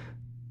pod.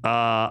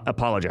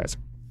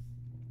 apologizing.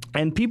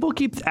 And people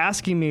keep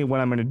asking me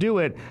when I'm going to do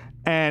it,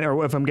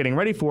 or if I'm getting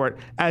ready for it,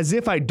 as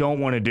if I don't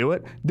want to do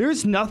it.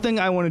 There's nothing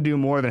I want to do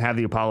more than have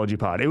the apology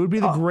pod. It would be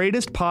the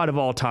greatest pod of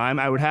all time.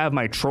 I would have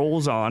my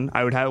trolls on.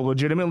 I would have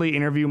legitimately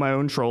interview my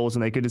own trolls,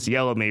 and they could just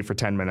yell at me for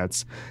 10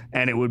 minutes,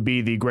 and it would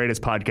be the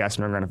greatest podcast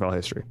in NFL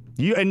history.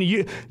 You're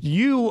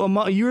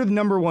the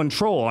number one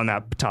troll on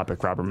that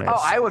topic, Robert Mays.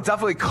 Oh, I will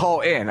definitely call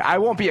in. I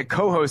won't be a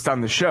co-host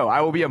on the show. I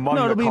will be among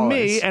the callers. No, it'll be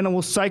me, and it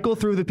will cycle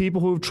through the people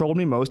who have trolled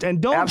me most.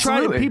 And don't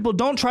try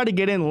to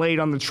get in late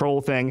on the troll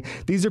thing.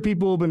 These are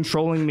people who have been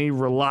trolling me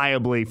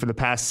reliably for the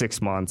past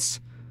 6 months.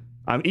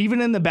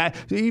 Even in the back,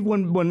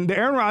 when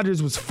Aaron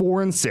Rodgers was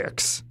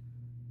 4-6,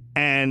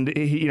 and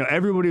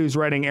everybody was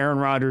writing Aaron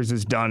Rodgers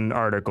is done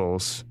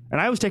articles,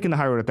 and I was taking the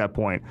high road at that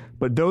point,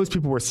 but those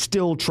people were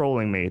still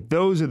trolling me.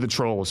 Those are the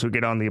trolls who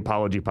get on the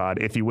apology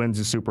pod if he wins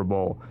the Super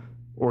Bowl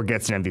or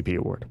gets an MVP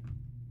award.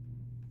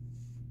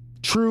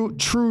 True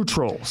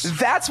trolls.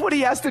 That's what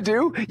he has to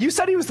do? You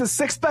said he was the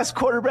 6th best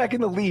quarterback in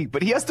the league,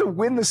 but he has to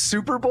win the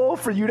Super Bowl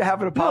for you to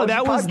have an apology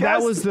podcast?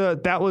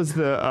 That was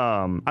the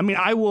I mean,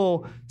 I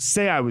will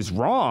say I was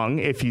wrong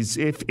if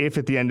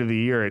at the end of the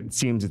year it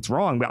seems it's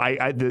wrong, but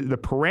the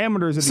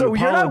parameters of the apology podcast.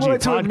 So you're not willing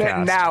to admit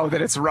now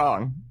that it's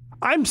wrong?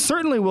 I'm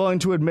certainly willing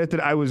to admit that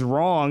I was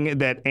wrong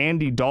that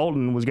Andy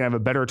Dalton was going to have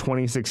a better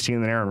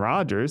 2016 than Aaron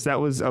Rodgers. That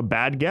was a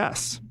bad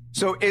guess.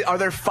 So are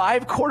there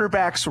 5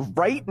 quarterbacks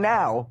right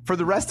now for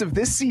the rest of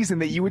this season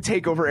that you would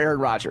take over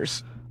Aaron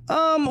Rodgers?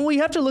 We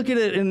have to look at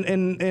it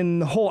in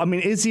the whole. I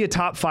mean, is he a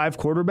top 5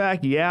 quarterback?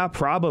 Yeah,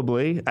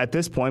 probably at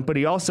this point. But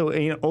he also,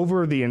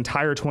 over the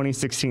entire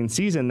 2016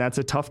 season, that's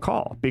a tough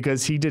call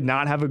because he did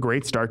not have a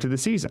great start to the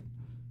season.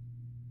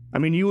 I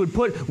mean,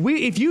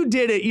 if you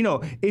did it,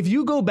 if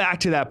you go back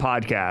to that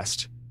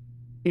podcast,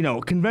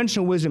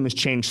 conventional wisdom has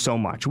changed so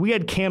much. We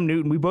had Cam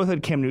Newton. We both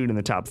had Cam Newton in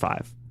the top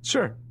 5.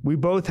 Sure. We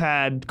both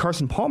had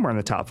Carson Palmer in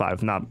the top 5,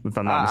 if I'm not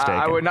mistaken.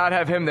 I would not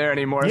have him there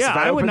anymore. Yeah, so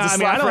I would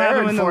not. I don't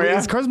have him in the league.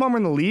 Is Carson Palmer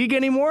in the league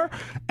anymore?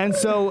 And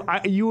so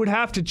you would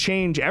have to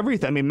change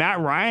everything. I mean, Matt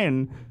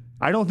Ryan,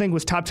 I don't think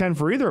was top 10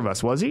 for either of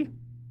us, was he?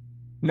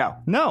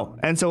 No.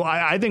 And so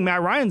I think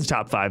Matt Ryan's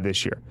top 5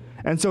 this year.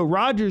 And so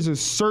Rodgers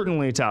is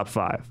certainly top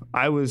 5.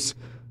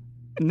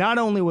 Not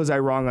only was I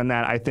wrong on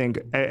that, I think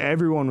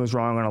everyone was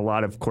wrong on a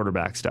lot of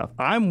quarterback stuff.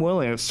 I'm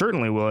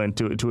certainly willing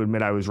to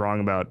admit I was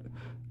wrong about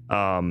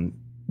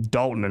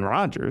Dalton and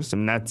Rodgers. I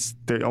mean, that's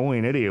only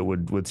an idiot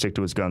would stick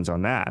to his guns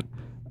on that.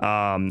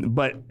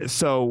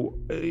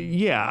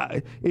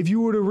 If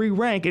you were to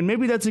re-rank, and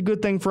maybe that's a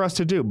good thing for us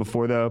to do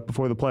before the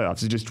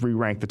playoffs, is just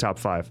re-rank the top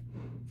 5.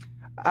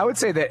 I would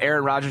say that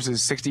Aaron Rodgers'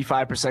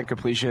 65%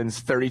 completions,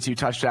 32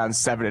 touchdowns,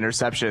 7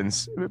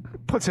 interceptions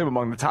puts him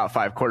among the top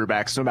 5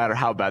 quarterbacks, no matter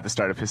how bad the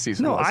start of his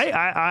season was.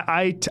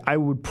 I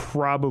would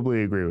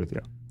probably agree with you.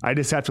 I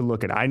just have to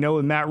look at it. I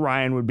know Matt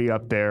Ryan would be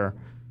up there.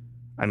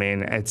 I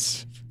mean,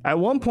 it's at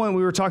one point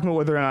we were talking about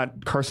whether or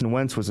not Carson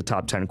Wentz was a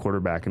top 10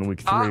 quarterback in week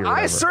 3 or whatever.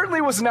 I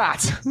certainly was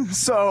not.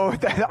 So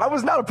I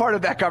was not a part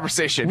of that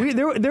conversation.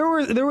 There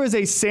was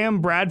a Sam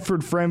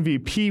Bradford for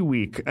MVP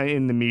week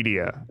in the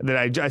media that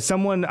I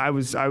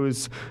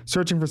was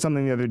searching for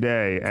something the other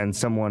day, and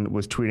someone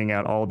was tweeting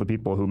out all the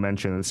people who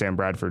mentioned that Sam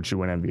Bradford should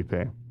win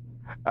MVP.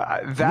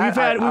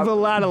 We've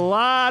allowed a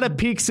lot of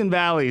peaks and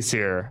valleys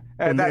here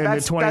in the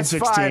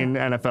 2016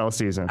 NFL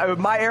season.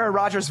 My Aaron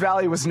Rodgers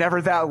valley was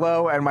never that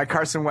low, and my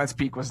Carson Wentz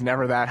peak was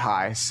never that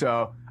high.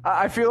 So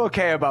I feel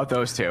okay about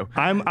those two.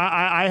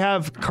 I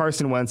have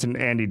Carson Wentz and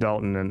Andy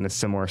Dalton in a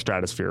similar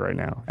stratosphere right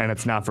now, and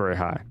it's not very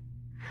high.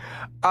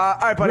 All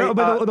right, buddy. No,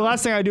 but the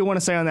last thing I do want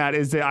to say on that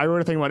is that I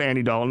wrote a thing about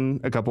Andy Dalton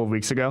a couple of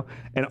weeks ago,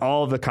 and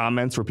all of the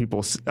comments were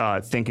people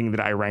thinking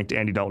that I ranked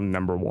Andy Dalton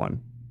number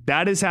 1.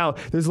 That is how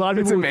there's a lot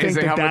of people who think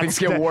that things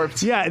get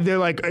warped. Yeah, they're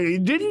like,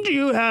 didn't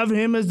you have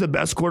him as the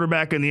best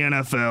quarterback in the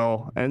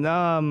NFL? And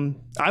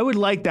I would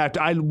like that.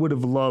 I would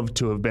have loved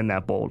to have been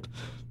that bold.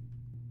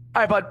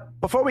 All right, bud.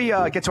 Before we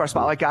get to our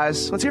spotlight,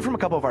 guys, let's hear from a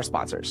couple of our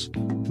sponsors.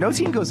 No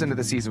team goes into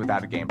the season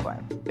without a game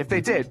plan. If they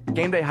did,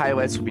 Game Day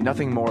highlights would be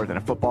nothing more than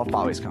a football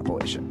follies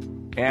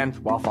compilation. And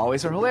while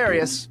follies are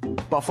hilarious,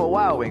 Buffalo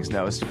Wild Wings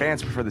knows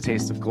fans prefer the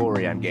taste of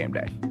glory on game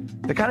day.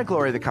 The kind of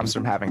glory that comes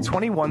from having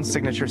 21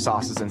 signature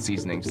sauces and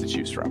seasonings to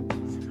choose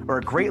from, or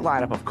a great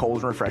lineup of cold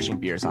and refreshing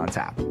beers on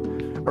tap,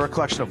 or a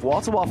collection of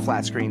wall-to-wall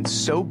flat screens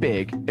so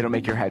big it'll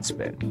make your head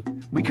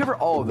spin. We cover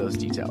all of those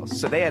details,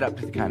 so they add up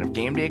to the kind of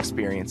game day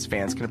experience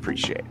fans can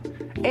appreciate.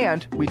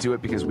 And we do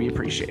it because we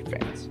appreciate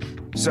fans.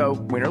 So,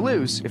 win or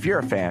lose, if you're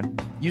a fan,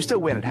 you still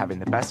win at having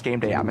the best game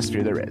day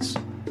atmosphere there is.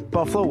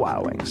 Buffalo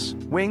Wild Wings.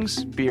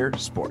 Wings, beer,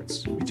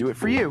 sports. We do it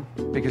for you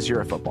because you're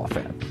a football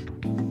fan.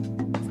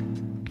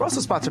 We're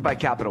also sponsored by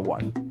Capital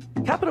One.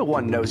 Capital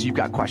One knows you've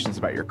got questions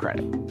about your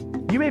credit.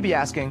 You may be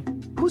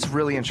asking, who's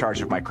really in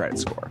charge of my credit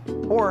score?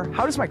 Or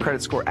how does my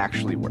credit score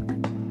actually work?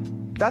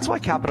 That's why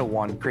Capital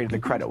One created the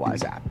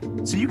CreditWise app,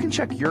 so you can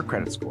check your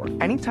credit score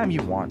anytime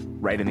you want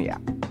right in the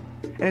app.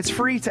 And it's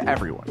free to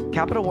everyone,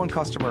 Capital One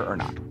customer or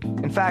not.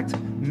 In fact,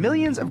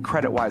 millions of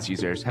CreditWise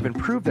users have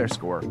improved their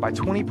score by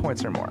 20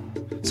 points or more.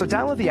 So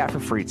download the app for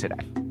free today.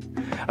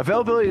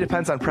 Availability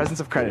depends on presence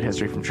of credit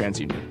history from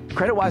TransUnion.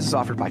 CreditWise is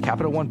offered by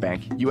Capital One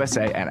Bank,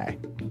 USA, NA.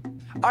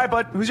 All right,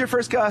 bud, who's your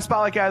first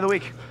Spotlight guy of the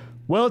week?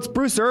 Well, it's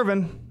Bruce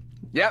Irvin.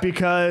 Yep.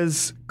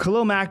 Because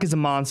Khalil Mack is a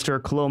monster.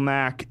 Khalil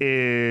Mack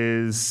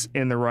is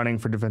in the running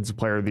for Defensive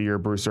Player of the Year.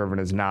 Bruce Irvin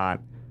is not.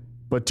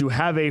 But to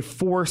have a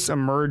force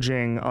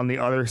emerging on the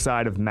other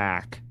side of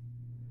Mack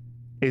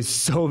is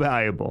so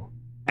valuable.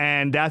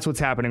 And that's what's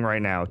happening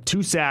right now.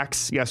 2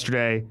 sacks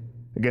yesterday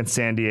against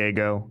San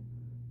Diego,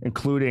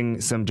 including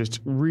some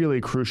just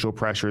really crucial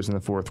pressures in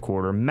the fourth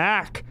quarter.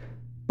 Mack,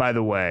 by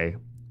the way,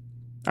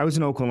 I was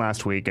in Oakland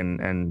last week,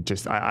 and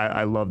just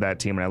I love that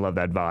team and I love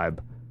that vibe.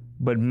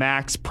 But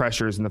Mack's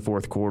pressures in the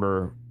fourth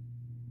quarter,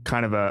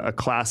 kind of a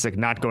classic,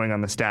 not going on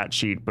the stat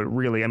sheet, but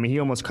really, I mean, he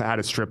almost had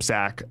a strip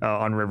sack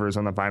on Rivers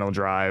on the final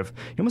drive.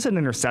 He almost had an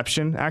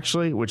interception,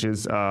 actually, which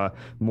is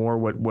more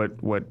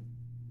what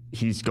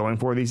he's going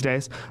for these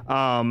days.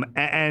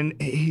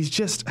 And he's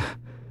just,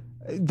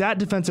 that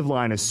defensive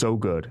line is so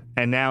good.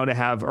 And now to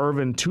have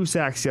Irvin 2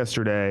 sacks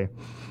yesterday,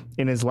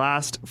 in his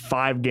last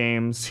 5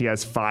 games, he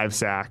has 5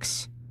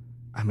 sacks.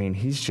 I mean,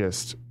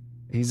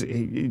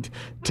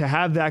 to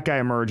have that guy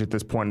emerge at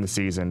this point in the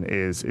season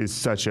is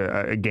such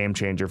a game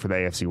changer for the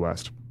AFC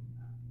West.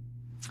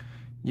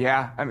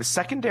 Yeah, I mean,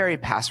 secondary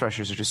pass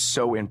rushers are just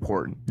so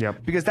important.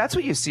 Yep. Because that's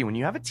what you see when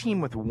you have a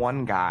team with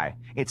one guy.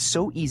 It's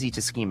so easy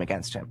to scheme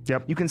against him.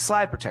 Yep. You can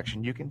slide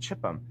protection. You can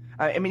chip him.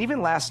 I mean,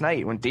 even last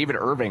night when David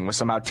Irving was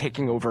somehow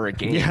taking over a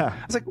game, yeah.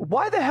 I was like,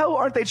 why the hell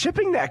aren't they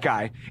chipping that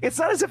guy? It's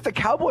not as if the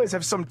Cowboys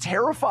have some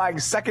terrifying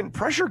second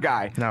pressure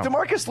guy. No.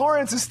 DeMarcus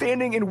Lawrence is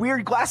standing in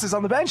weird glasses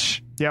on the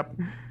bench. Yep.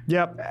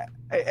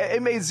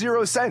 It made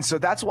zero sense. So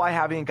that's why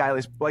having a guy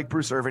like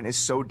Bruce Irvin is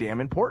so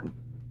damn important.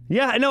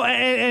 Yeah, no,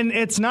 and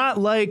it's not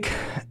like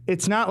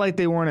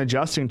they weren't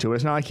adjusting to it.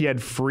 It's not like he had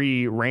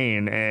free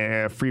reign,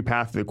 a free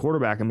path to the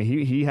quarterback. I mean,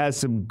 he has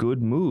some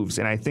good moves,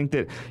 and I think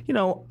that,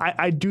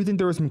 I do think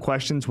there were some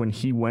questions when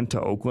he went to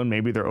Oakland.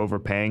 Maybe they're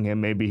overpaying him.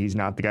 Maybe he's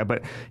not the guy.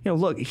 But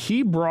look,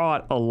 he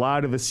brought a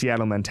lot of the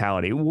Seattle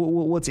mentality.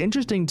 What's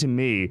interesting to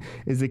me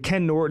is that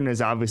Ken Norton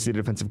is obviously the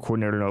defensive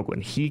coordinator in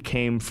Oakland. He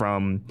came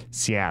from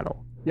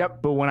Seattle.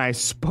 Yep. But when I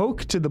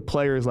spoke to the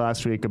players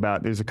last week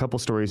there's a couple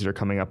stories that are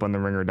coming up on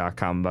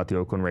theringer.com about the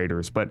Oakland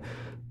Raiders, but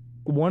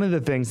one of the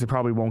things that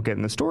probably won't get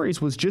in the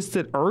stories was just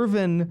that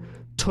Irvin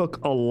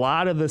took a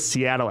lot of the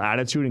Seattle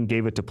attitude and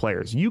gave it to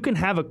players. You can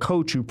have a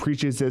coach who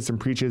preaches this and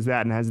preaches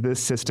that and has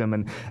this system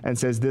and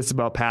says this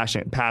about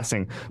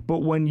passing, but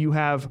when you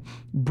have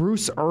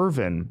Bruce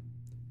Irvin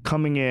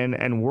coming in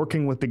and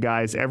working with the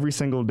guys every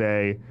single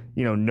day,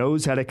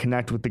 knows how to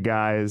connect with the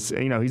guys.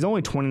 He's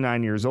only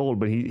 29 years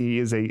old, but he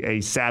is a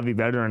savvy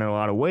veteran in a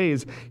lot of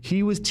ways.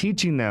 He was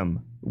teaching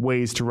them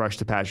ways to rush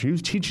the passer. He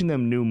was teaching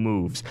them new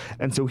moves.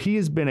 And so he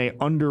has been a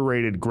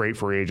underrated great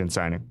free agent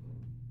signing.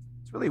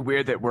 It's really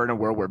weird that we're in a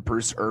world where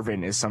Bruce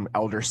Irvin is some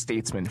elder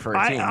statesman for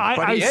a team. But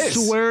I he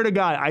is. Swear to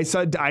God, I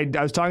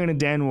was talking to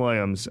Dan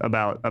Williams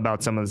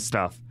about some of the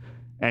stuff.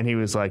 And he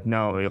was like,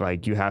 no,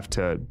 you have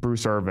to.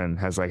 Bruce Irvin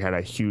has had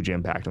a huge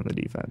impact on the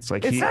defense.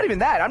 It's not even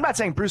that. I'm not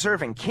saying Bruce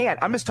Irvin can't.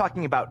 I'm just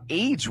talking about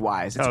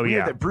age-wise. It's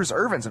weird that Bruce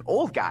Irvin's an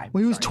old guy.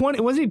 Well, he was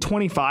 20. Wasn't he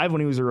 25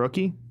 when he was a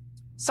rookie?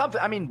 Something.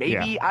 I mean,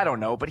 maybe. Yeah. I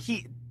don't know. But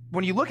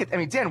when you look at,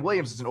 Dan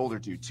Williams is an older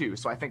dude too.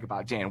 So I think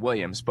about Dan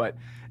Williams. But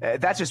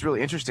that's just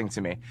really interesting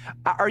to me.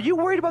 Are you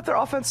worried about their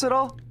offense at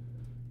all?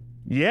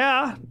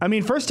 Yeah. I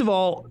mean, first of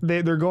all,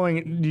 they're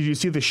going. Did you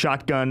see the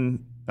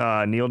shotgun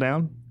kneel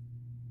down?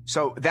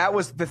 So that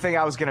was the thing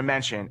I was going to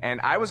mention, and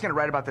I was going to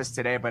write about this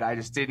today, but I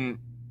just didn't.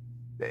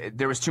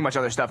 There was too much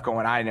other stuff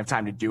going on. I didn't have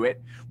time to do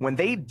it. When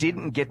they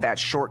didn't get that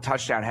short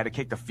touchdown, had to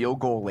kick the field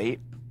goal late,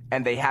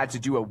 and they had to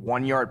do a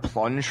 1-yard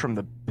plunge from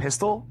the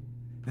pistol,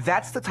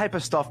 that's the type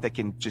of stuff that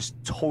can just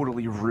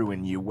totally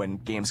ruin you when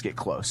games get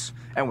close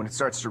and when it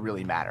starts to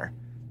really matter.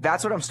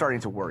 That's what I'm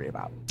starting to worry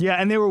about. Yeah,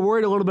 and they were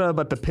worried a little bit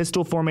about the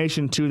pistol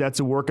formation, too. That's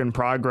a work in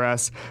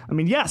progress. I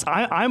mean, yes,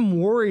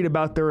 I'm worried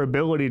about their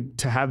ability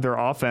to have their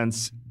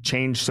offense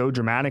change so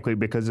dramatically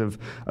because of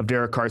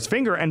Derek Carr's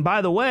finger. And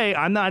by the way,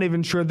 I'm not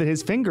even sure that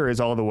his finger is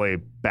all the way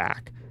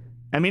back.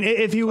 I mean,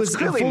 if he was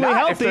fully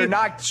healthy, if they're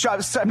not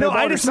no,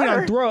 I just mean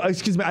on throw.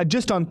 Excuse me,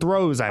 just on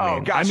throws.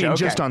 Gotcha, I mean, okay.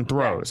 just on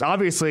throws. Yeah.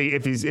 Obviously,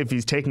 if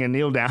he's taking a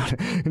kneel down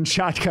and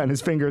shotgun,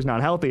 his finger is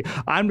not healthy.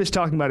 I'm just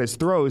talking about his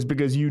throws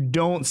because you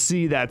don't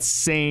see that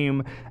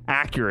same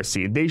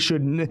accuracy. They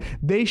should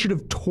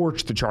have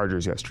torched the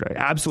Chargers yesterday.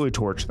 Absolutely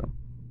torched them.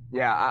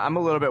 Yeah, I'm a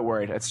little bit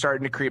worried. It's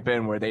starting to creep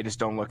in where they just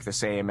don't look the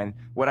same. And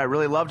what I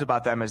really loved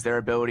about them is their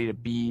ability to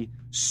be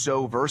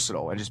so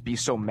versatile and just be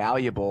so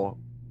malleable,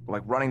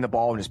 like running the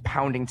ball and just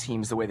pounding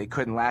teams the way they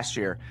couldn't last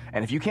year.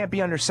 And if you can't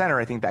be under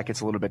center, I think that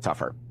gets a little bit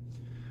tougher.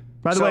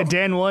 By the way,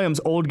 Dan Williams,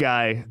 old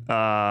guy,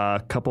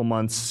 a couple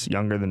months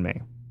younger than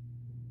me.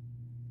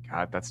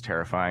 God, that's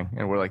terrifying.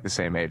 And we're like the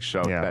same age,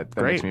 so yeah,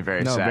 that makes me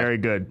very sad. No, very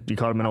good. You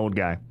called him an old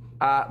guy.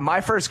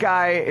 My first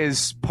guy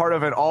is part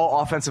of an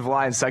all offensive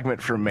line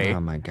segment from me. Oh,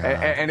 my God.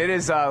 And it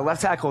is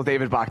left tackle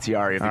David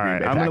Bakhtiari of the Green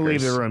Bay I'm going to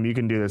leave Packers. the room. You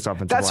can do this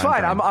offensive That's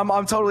line fine. thing.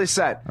 I'm totally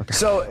set. Okay.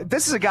 So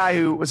this is a guy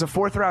who was a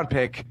 4th-round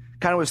pick,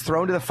 kind of was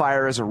thrown to the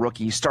fire as a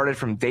rookie, started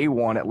from day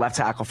one at left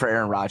tackle for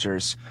Aaron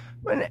Rodgers,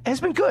 and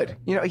has been good.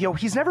 You know,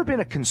 he's never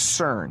been a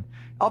concern.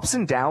 Ups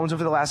and downs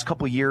over the last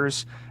couple of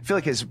years. I feel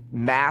like his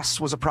mass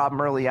was a problem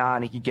early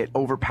on. He could get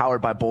overpowered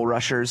by bull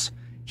rushers.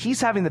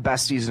 He's having the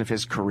best season of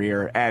his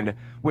career, and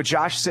with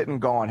Josh Sitton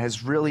gone,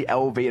 has really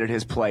elevated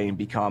his play and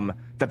become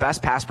the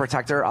best pass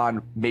protector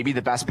on maybe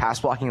the best pass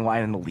blocking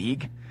line in the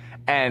league.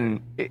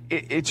 And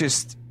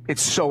it's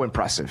so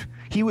impressive.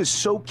 He was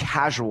so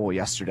casual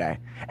yesterday,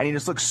 and he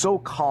just looked so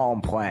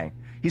calm playing.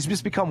 He's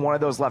just become one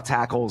of those left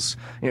tackles,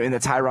 in the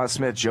Tyron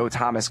Smith, Joe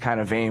Thomas kind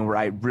of vein, where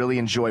I really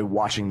enjoy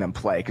watching them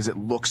play because it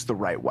looks the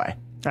right way.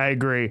 I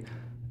agree.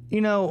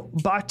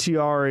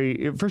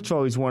 Bakhtiari, first of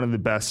all, he's one of the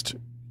best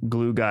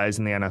glue guys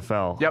in the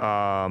NFL.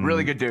 Yep.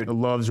 Really good dude.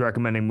 Loves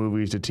recommending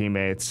movies to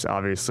teammates,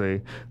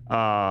 obviously.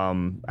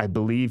 I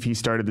believe he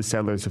started the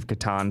Settlers of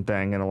Catan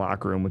thing in the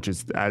locker room, which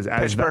is as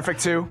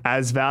perfect too.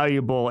 As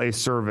valuable a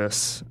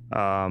service.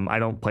 I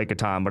don't play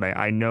Catan, but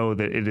I know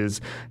that it has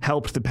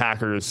helped the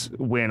Packers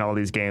win all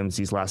these games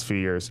these last few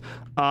years.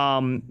 Where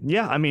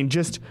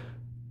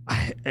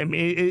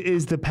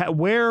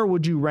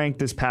would you rank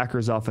this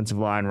Packers offensive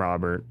line,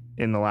 Robert,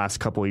 in the last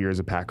couple of years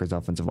of Packers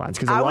offensive lines?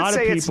 Because I would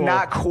say it's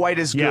not quite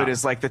as good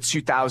as like the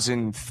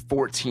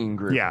 2014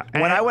 group. Yeah.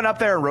 When I went up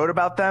there and wrote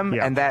about them,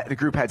 and that the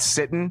group had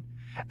Sitton,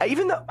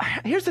 even though,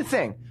 here's the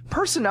thing,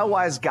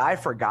 personnel-wise, guy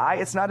for guy,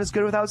 it's not as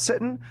good without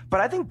Sitton, but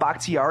I think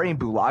Bakhtiari and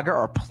Bulaga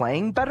are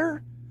playing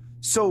better,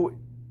 so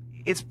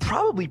it's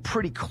probably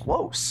pretty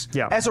close.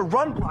 Yeah. As a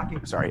run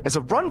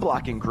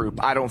blocking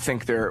group, I don't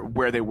think they're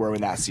where they were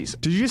in that season.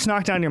 Did you just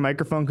knock down your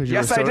microphone because you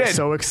were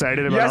so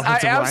excited about offensive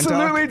line talk? Yes, I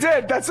absolutely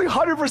did. That's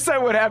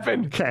 100% what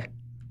happened. Okay.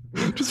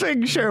 Just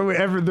making sure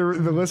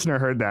the listener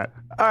heard that.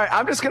 All right,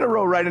 I'm just going to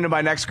roll right into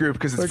my next group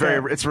because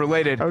it's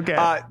related.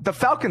 Okay. The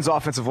Falcons'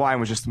 offensive line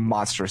was just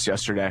monstrous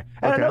yesterday.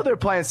 And I know they're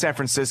playing San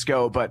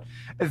Francisco, but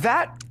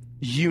that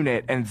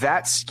unit and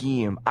that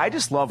scheme, I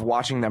just love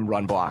watching them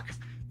run block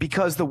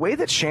because the way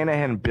that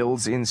Shanahan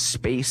builds in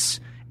space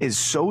is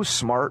so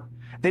smart.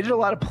 They did a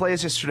lot of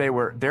plays yesterday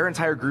where their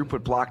entire group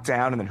would block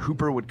down and then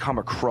Hooper would come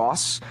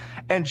across.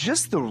 And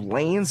just the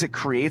lanes it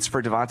creates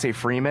for Devontae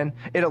Freeman,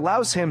 it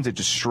allows him to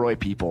destroy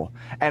people.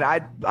 And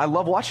I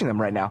love watching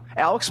them right now.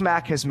 Alex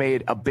Mack has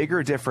made a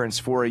bigger difference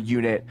for a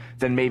unit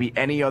than maybe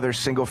any other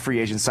single free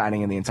agent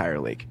signing in the entire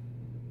league.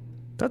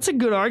 That's a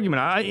good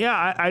argument.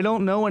 I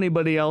don't know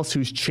anybody else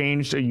who's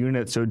changed a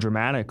unit so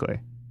dramatically.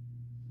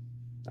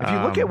 If you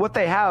look at what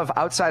they have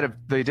outside of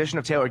the addition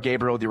of Taylor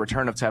Gabriel, the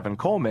return of Tevin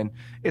Coleman,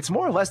 it's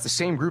more or less the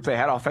same group they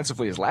had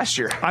offensively as last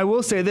year. I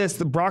will say this,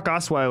 the Brock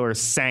Osweiler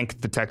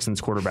sank the Texans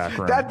quarterback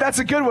room. That's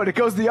a good one. It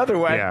goes the other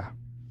way. Yeah,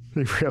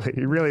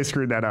 he really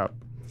screwed that up.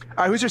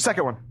 All right, who's your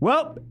second one?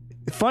 Well,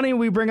 funny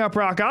we bring up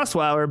Brock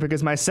Osweiler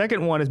because my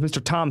second one is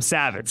Mr. Tom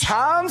Savage.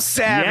 Tom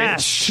Savage.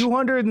 Yes,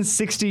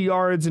 260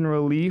 yards in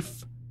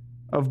relief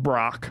of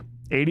Brock,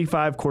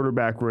 85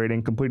 quarterback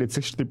rating, completed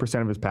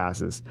 63% of his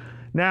passes.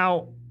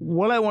 Now,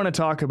 what I want to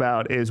talk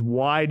about is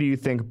why do you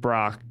think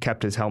Brock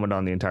kept his helmet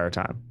on the entire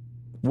time?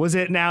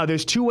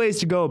 There's two ways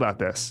to go about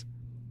this.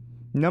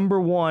 Number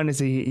one is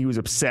he was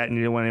upset and he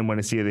didn't want anyone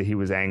to see that he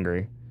was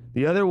angry.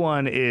 The other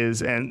one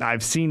is, and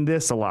I've seen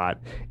this a lot,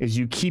 is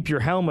you keep your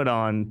helmet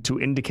on to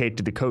indicate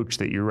to the coach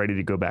that you're ready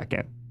to go back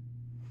in.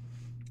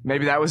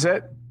 Maybe that was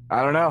it.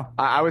 I don't know.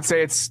 I would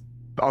say it's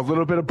a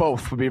little bit of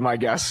both would be my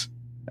guess.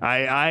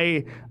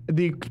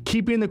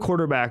 Keeping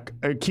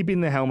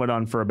the helmet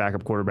on for a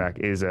backup quarterback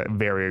is a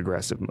very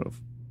aggressive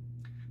move.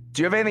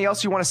 Do you have anything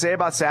else you want to say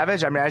about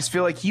Savage? I mean, I just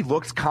feel like he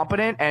looked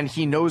competent and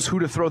he knows who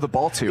to throw the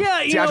ball to.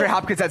 Yeah, DeAndre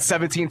Hopkins had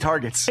 17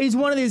 targets. He's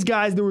one of these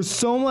guys. There was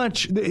so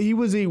much. He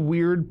was a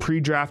weird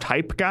pre-draft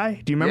hype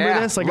guy. Do you remember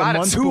this? Like a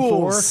month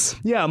before.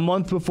 Yeah, a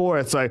month before.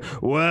 It's like,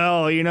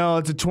 well,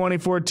 it's a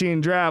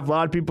 2014 draft. A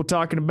lot of people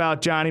talking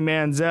about Johnny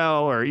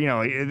Manziel, or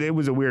it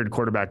was a weird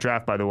quarterback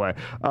draft, by the way.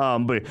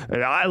 But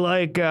I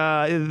like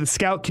the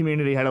scout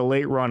community had a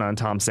late run on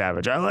Tom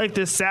Savage. I like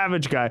this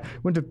Savage guy.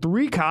 Went to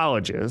 3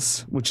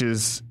 colleges, which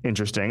is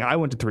interesting. I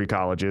went to 3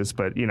 colleges,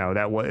 but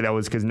that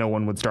was because no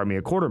one would start me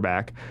a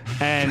quarterback,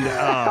 and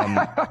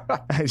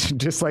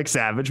just like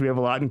Savage, we have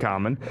a lot in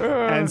common.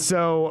 And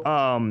so,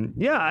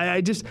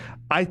 I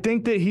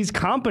think that he's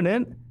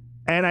competent,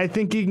 and I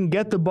think he can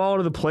get the ball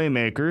to the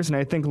playmakers, and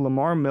I think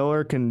Lamar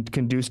Miller can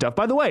do stuff.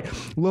 By the way,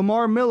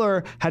 Lamar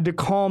Miller had to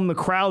calm the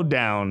crowd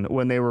down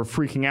when they were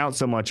freaking out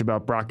so much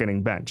about Brock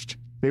getting benched.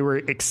 They were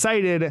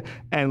excited,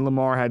 and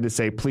Lamar had to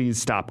say,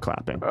 please stop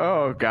clapping.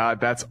 Oh,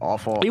 God, that's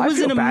awful. It was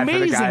an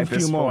amazing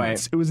few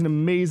moments. It was an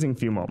amazing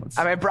few moments.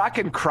 I mean, Brock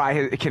can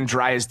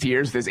dry his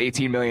tears with his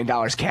 $18 million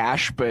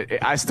cash, but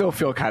I still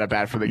feel kind of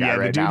bad for the guy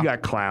right now. Yeah, the dude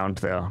got clowned,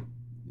 though.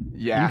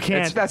 Yeah,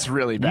 that's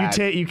really bad.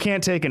 You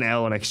can't take an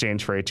L in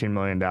exchange for $18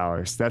 million.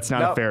 That's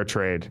not a fair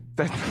trade.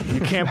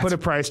 You can't put a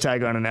price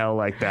tag on an L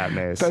like that,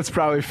 Mace. That's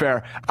probably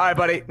fair. All right,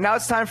 buddy. Now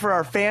it's time for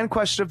our fan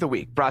question of the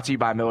week, brought to you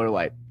by Miller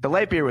Lite. The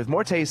light beer with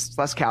more taste,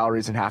 less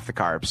calories, and half the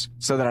carbs,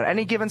 so that on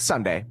any given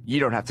Sunday, you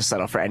don't have to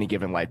settle for any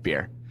given light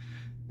beer.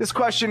 This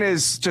question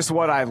is just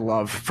what I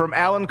love. From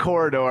Alan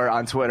Corridor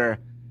on Twitter.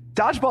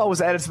 Dodgeball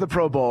was added to the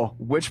Pro Bowl.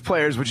 Which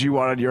players would you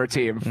want on your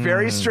team?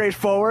 Very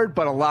straightforward,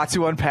 but a lot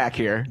to unpack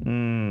here.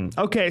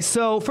 Okay,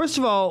 so first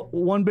of all,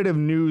 one bit of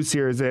news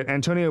here is that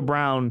Antonio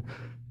Brown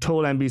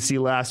told NBC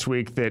last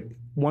week that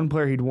one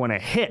player he'd want to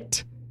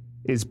hit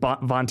is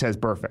Vontaze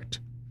Burfict,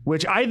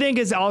 which I think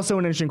is also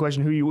an interesting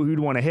question who you'd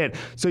want to hit.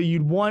 So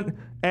you'd want,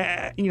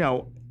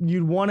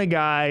 you'd want a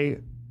guy.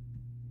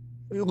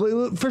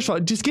 First of all,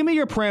 just give me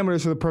your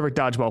parameters for the perfect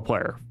dodgeball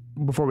player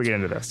before we get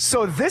into this.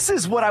 So this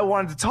is what I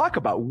wanted to talk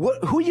about.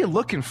 Who are you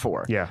looking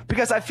for? Yeah.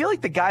 Because I feel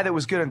like the guy that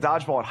was good in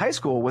dodgeball in high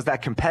school was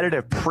that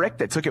competitive prick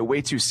that took it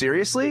way too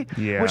seriously.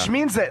 Yeah. Which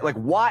means that like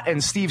Watt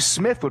and Steve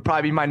Smith would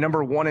probably be my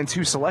number 1 and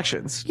 2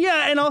 selections.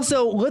 Yeah, and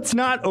also let's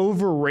not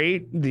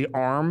overrate the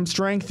arm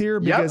strength here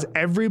because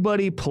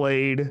everybody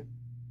played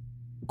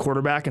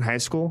quarterback in high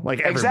school. Like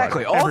everybody.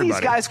 Exactly. All these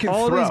guys can throw.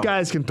 All these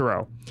guys can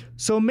throw.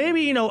 So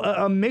maybe,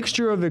 a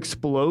mixture of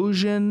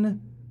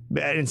explosion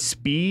and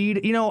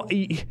speed. You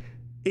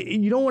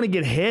don't want to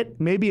get hit.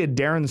 Maybe a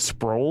Darren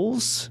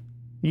Sproles,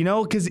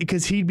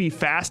 because he'd be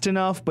fast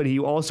enough, but he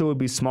also would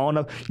be small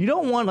enough. You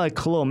don't want like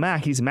Khalil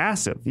Mack. He's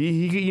massive.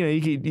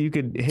 You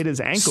could hit his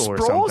ankle or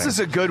something. Sproles is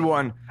a good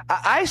one.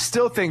 I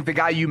still think the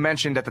guy you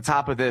mentioned at the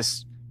top of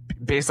this,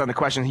 based on the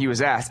question he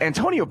was asked,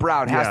 Antonio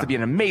Brown has to be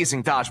an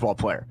amazing dodgeball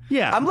player.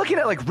 Yeah. I'm looking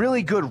at like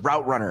really good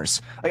route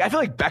runners. Like I feel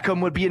like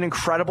Beckham would be an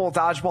incredible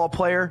dodgeball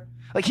player.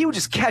 Like he would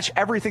just catch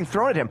everything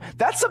thrown at him.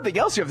 That's something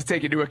else you have to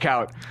take into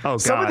account. Oh,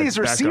 God, some of these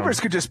receivers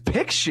Beckham could just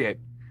pick shit.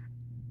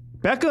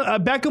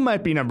 Beckham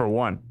might be number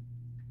 1.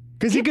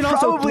 Because he can also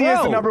throw. Probably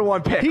is the number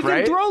 1 pick, He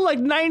right? can throw like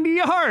 90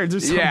 yards or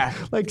something. Yeah.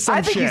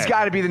 I think he's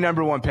got to be the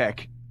number 1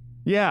 pick.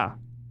 Yeah.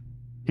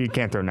 He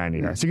can't throw 90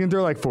 yards. He can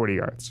throw like 40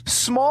 yards.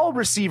 Small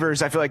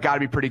receivers, I feel like, got to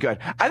be pretty good.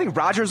 I think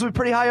Rodgers would be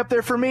pretty high up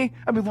there for me.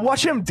 I mean,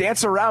 watch him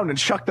dance around and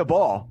chuck the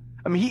ball.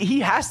 I mean, he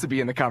has to be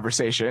in the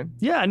conversation.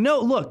 Yeah, no,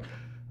 look.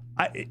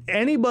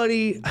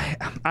 Anybody,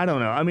 I don't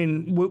know. I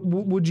mean,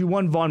 would you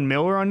want Von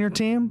Miller on your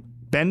team?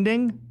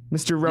 Bending?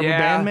 Mr. Rubber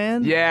Band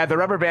Man? Yeah, the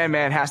Rubber Band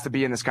Man has to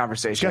be in this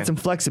conversation. He's got some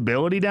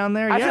flexibility down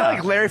there. I feel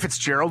like Larry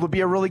Fitzgerald would be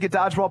a really good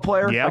dodgeball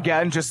player. Yeah.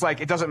 Again, just like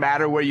it doesn't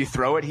matter where you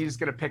throw it. He's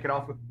going to pick it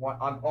off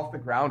off the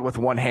ground with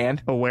one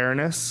hand.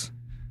 Awareness.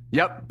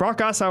 Yep. Brock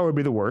Osweiler would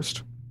be the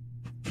worst.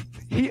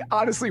 He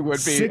honestly would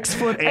be.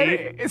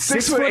 6'8". And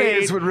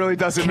 6'8" is what really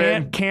does him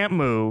in. Can't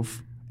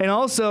move. And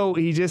also,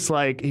 he just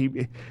like,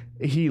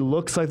 he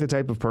looks like the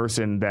type of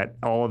person that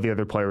all of the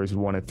other players would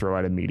want to throw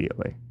out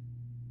immediately.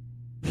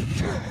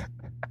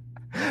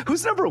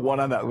 Who's number 1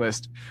 on that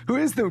list? Who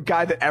is the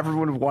guy that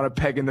everyone would want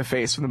to peg in the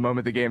face from the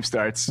moment the game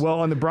starts? Well,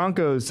 on the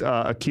Broncos,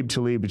 Aqib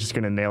Talib is just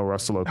going to nail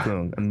Russell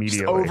Okung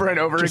immediately. Just over and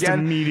over just again?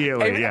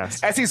 Immediately, and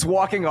yes. As he's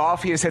walking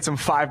off, he has hit him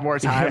 5 more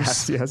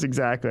times. Yes,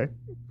 exactly.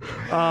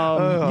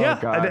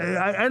 God.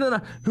 I don't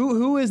know.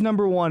 Who is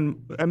number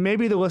 1?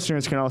 Maybe the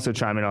listeners can also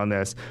chime in on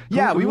this.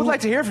 We would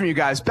like to hear from you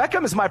guys.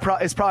 Beckham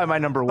is probably my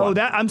number 1.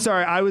 Oh, I'm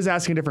sorry. I was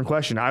asking a different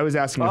question. I was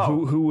asking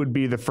who would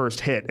be the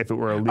first hit if it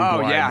were a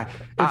league-wide. Oh, yeah.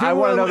 I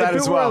want to know that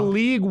as well. If it were a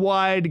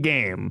league-wide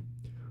game,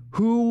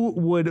 who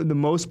would the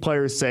most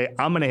players say,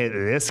 I'm going to hit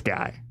this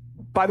guy?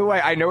 By the way,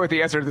 I know what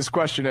the answer to this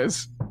question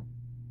is.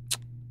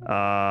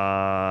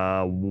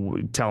 Tell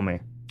me.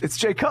 It's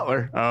Jay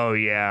Cutler. Oh,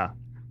 yeah.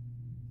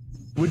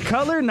 Would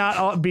Cutler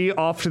not be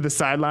off to the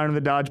sideline of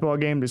the dodgeball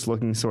game, just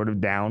looking sort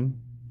of down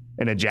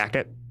in a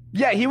jacket?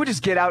 Yeah, he would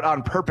just get out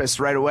on purpose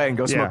right away and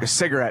go smoke a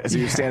cigarette as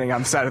he was standing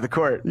on the side of the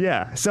court.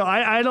 Yeah, so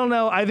I don't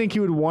know. I think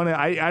he would want to.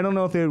 I don't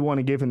know if they would want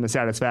to give him the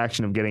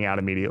satisfaction of getting out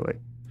immediately.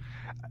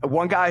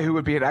 One guy who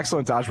would be an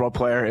excellent dodgeball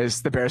player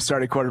is the Bears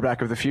starting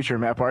quarterback of the future,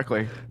 Matt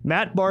Barkley.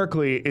 Matt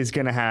Barkley is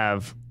going to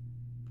have.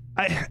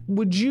 What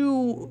would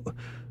you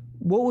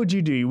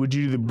do? Would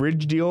you do the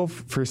bridge deal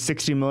for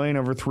 $60 million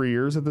over 3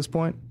 years at this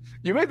point?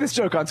 You made this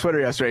joke on Twitter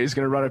yesterday. He's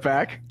going to run it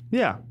back.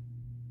 Yeah.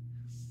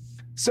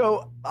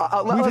 So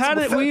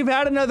we've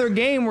had another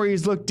game where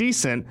he's looked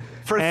decent.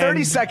 For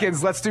 30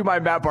 seconds, let's do my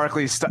Matt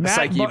Barkley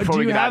psyche before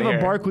we get out of here. Do you have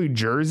a Barkley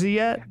jersey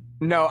yet?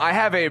 No, I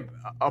have a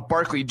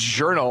Barkley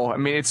journal. I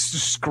mean, it's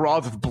just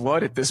scrawled with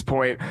blood at this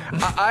point.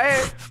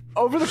 I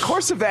over the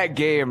course of that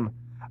game,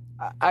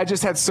 I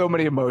just had so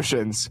many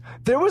emotions.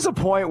 There was a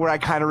point where I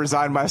kind of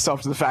resigned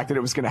myself to the fact that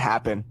it was going to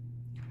happen.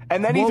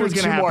 And then he threw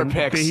 2 more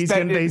picks. He's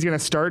going to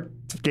start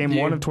game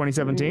 1 of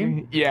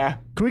 2017? Yeah.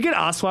 Can we get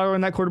Osweiler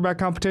in that quarterback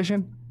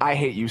competition? I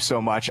hate you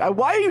so much.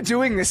 Why are you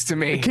doing this to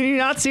me? Can you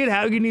not see it?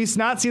 How can you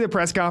not see the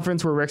press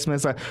conference where Rick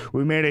Smith's like,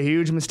 we made a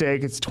huge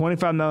mistake. It's a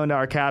 $25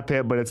 million cap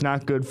hit, but it's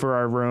not good for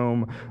our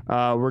room.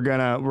 We're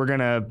gonna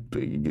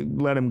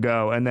let him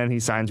go. And then he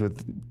signs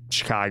with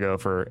Chicago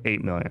for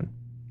 $8 million.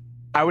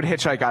 I would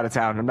hitchhike out of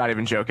town. I'm not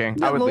even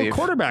joking. I would leave.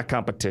 Quarterback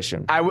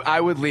competition. I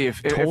would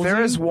leave. If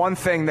there is one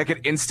thing that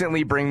could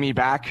instantly bring me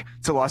back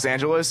to Los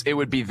Angeles, it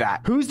would be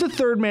that. Who's the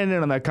third man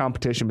in on that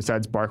competition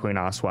besides Barkley and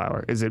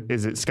Osweiler? Is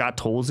it Scott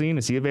Tolzien?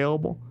 Is he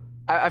available?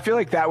 I feel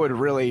like that would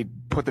really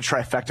put the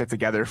trifecta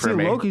together for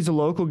me. He's a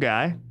local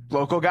guy.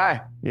 Local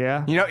guy.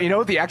 Yeah. You know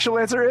what the actual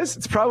answer is?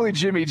 It's probably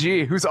Jimmy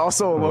G, who's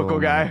also a local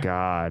guy. Oh my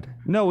God.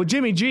 No, with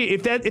Jimmy G,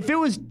 if it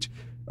was,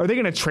 are they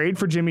going to trade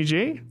for Jimmy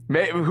G?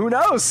 Who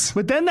knows?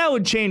 But then that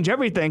would change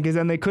everything because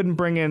then they couldn't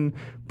bring in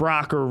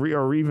Brock they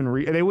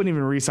wouldn't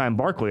even re-sign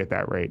Barkley at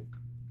that rate.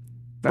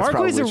 That's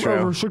Barkley's a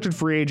true. restricted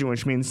free agent,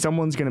 which means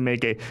someone's going to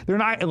make they're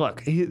not,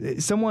 look,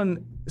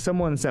 someone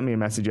sent me a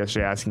message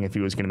yesterday asking if he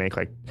was going to make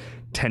like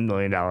 $10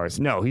 million.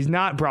 No, he's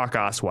not Brock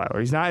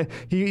Osweiler.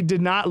 He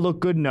did not look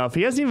good enough.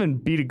 He hasn't even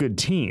beat a good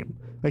team.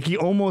 Like he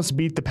almost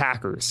beat the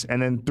Packers and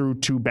then threw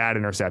 2 bad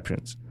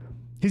interceptions.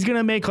 He's going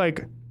to make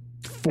like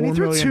 $4 million. He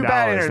threw 2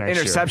 bad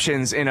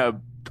interceptions year. in a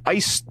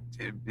ice.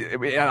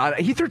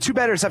 He threw 2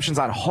 bad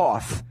interceptions on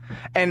Hoth,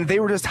 and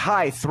they were just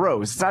high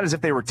throws. It's not as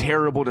if they were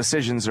terrible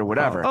decisions or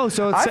whatever.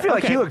 So I feel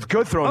like he looked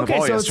good throwing the ball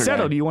yesterday. Okay, so it's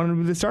settled. You want him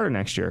to be the starter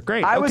next year?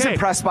 Great. I was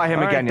impressed by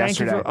him again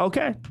yesterday.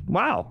 Okay.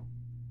 Wow.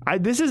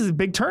 This is a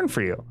big turn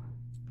for you.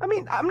 I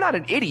mean, I'm not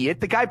an idiot.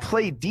 The guy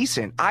played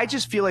decent. I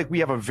just feel like we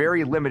have a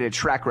very limited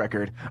track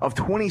record of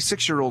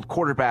 26-year-old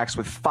quarterbacks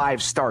with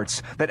 5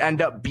 starts that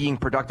end up being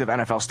productive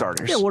NFL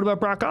starters. Yeah, what about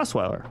Brock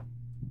Osweiler?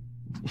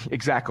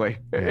 Exactly.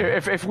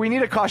 If we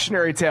need a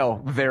cautionary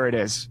tale, there it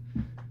is.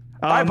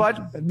 All right,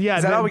 bud. Yeah,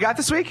 is that all we got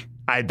this week?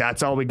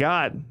 That's all we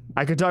got.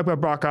 I could talk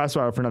about Brock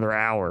Osweiler for another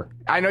hour.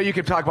 I know you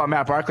could talk about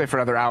Matt Barkley for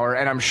another hour,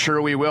 and I'm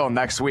sure we will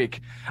next week.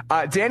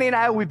 Danny and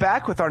I will be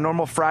back with our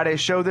normal Friday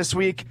show this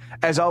week.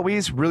 As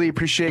always, really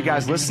appreciate you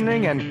guys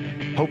listening,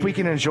 and hope we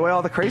can enjoy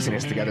all the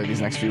craziness together these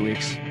next few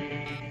weeks.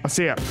 I'll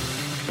see ya.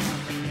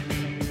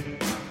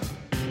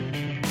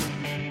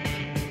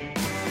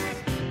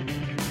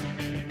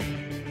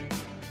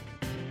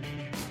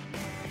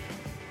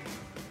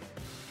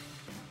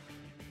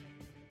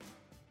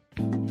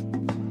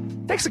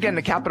 Thanks again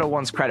to Capital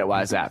One's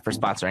CreditWise app for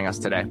sponsoring us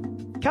today.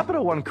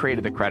 Capital One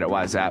created the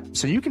CreditWise app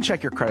so you can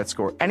check your credit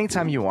score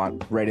anytime you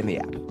want right in the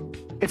app.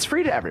 It's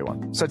free to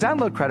everyone, so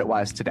download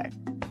CreditWise today.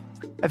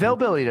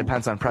 Availability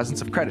depends on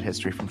presence of credit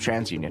history from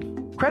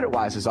TransUnion.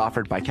 CreditWise is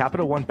offered by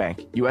Capital One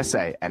Bank,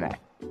 USA, N.A.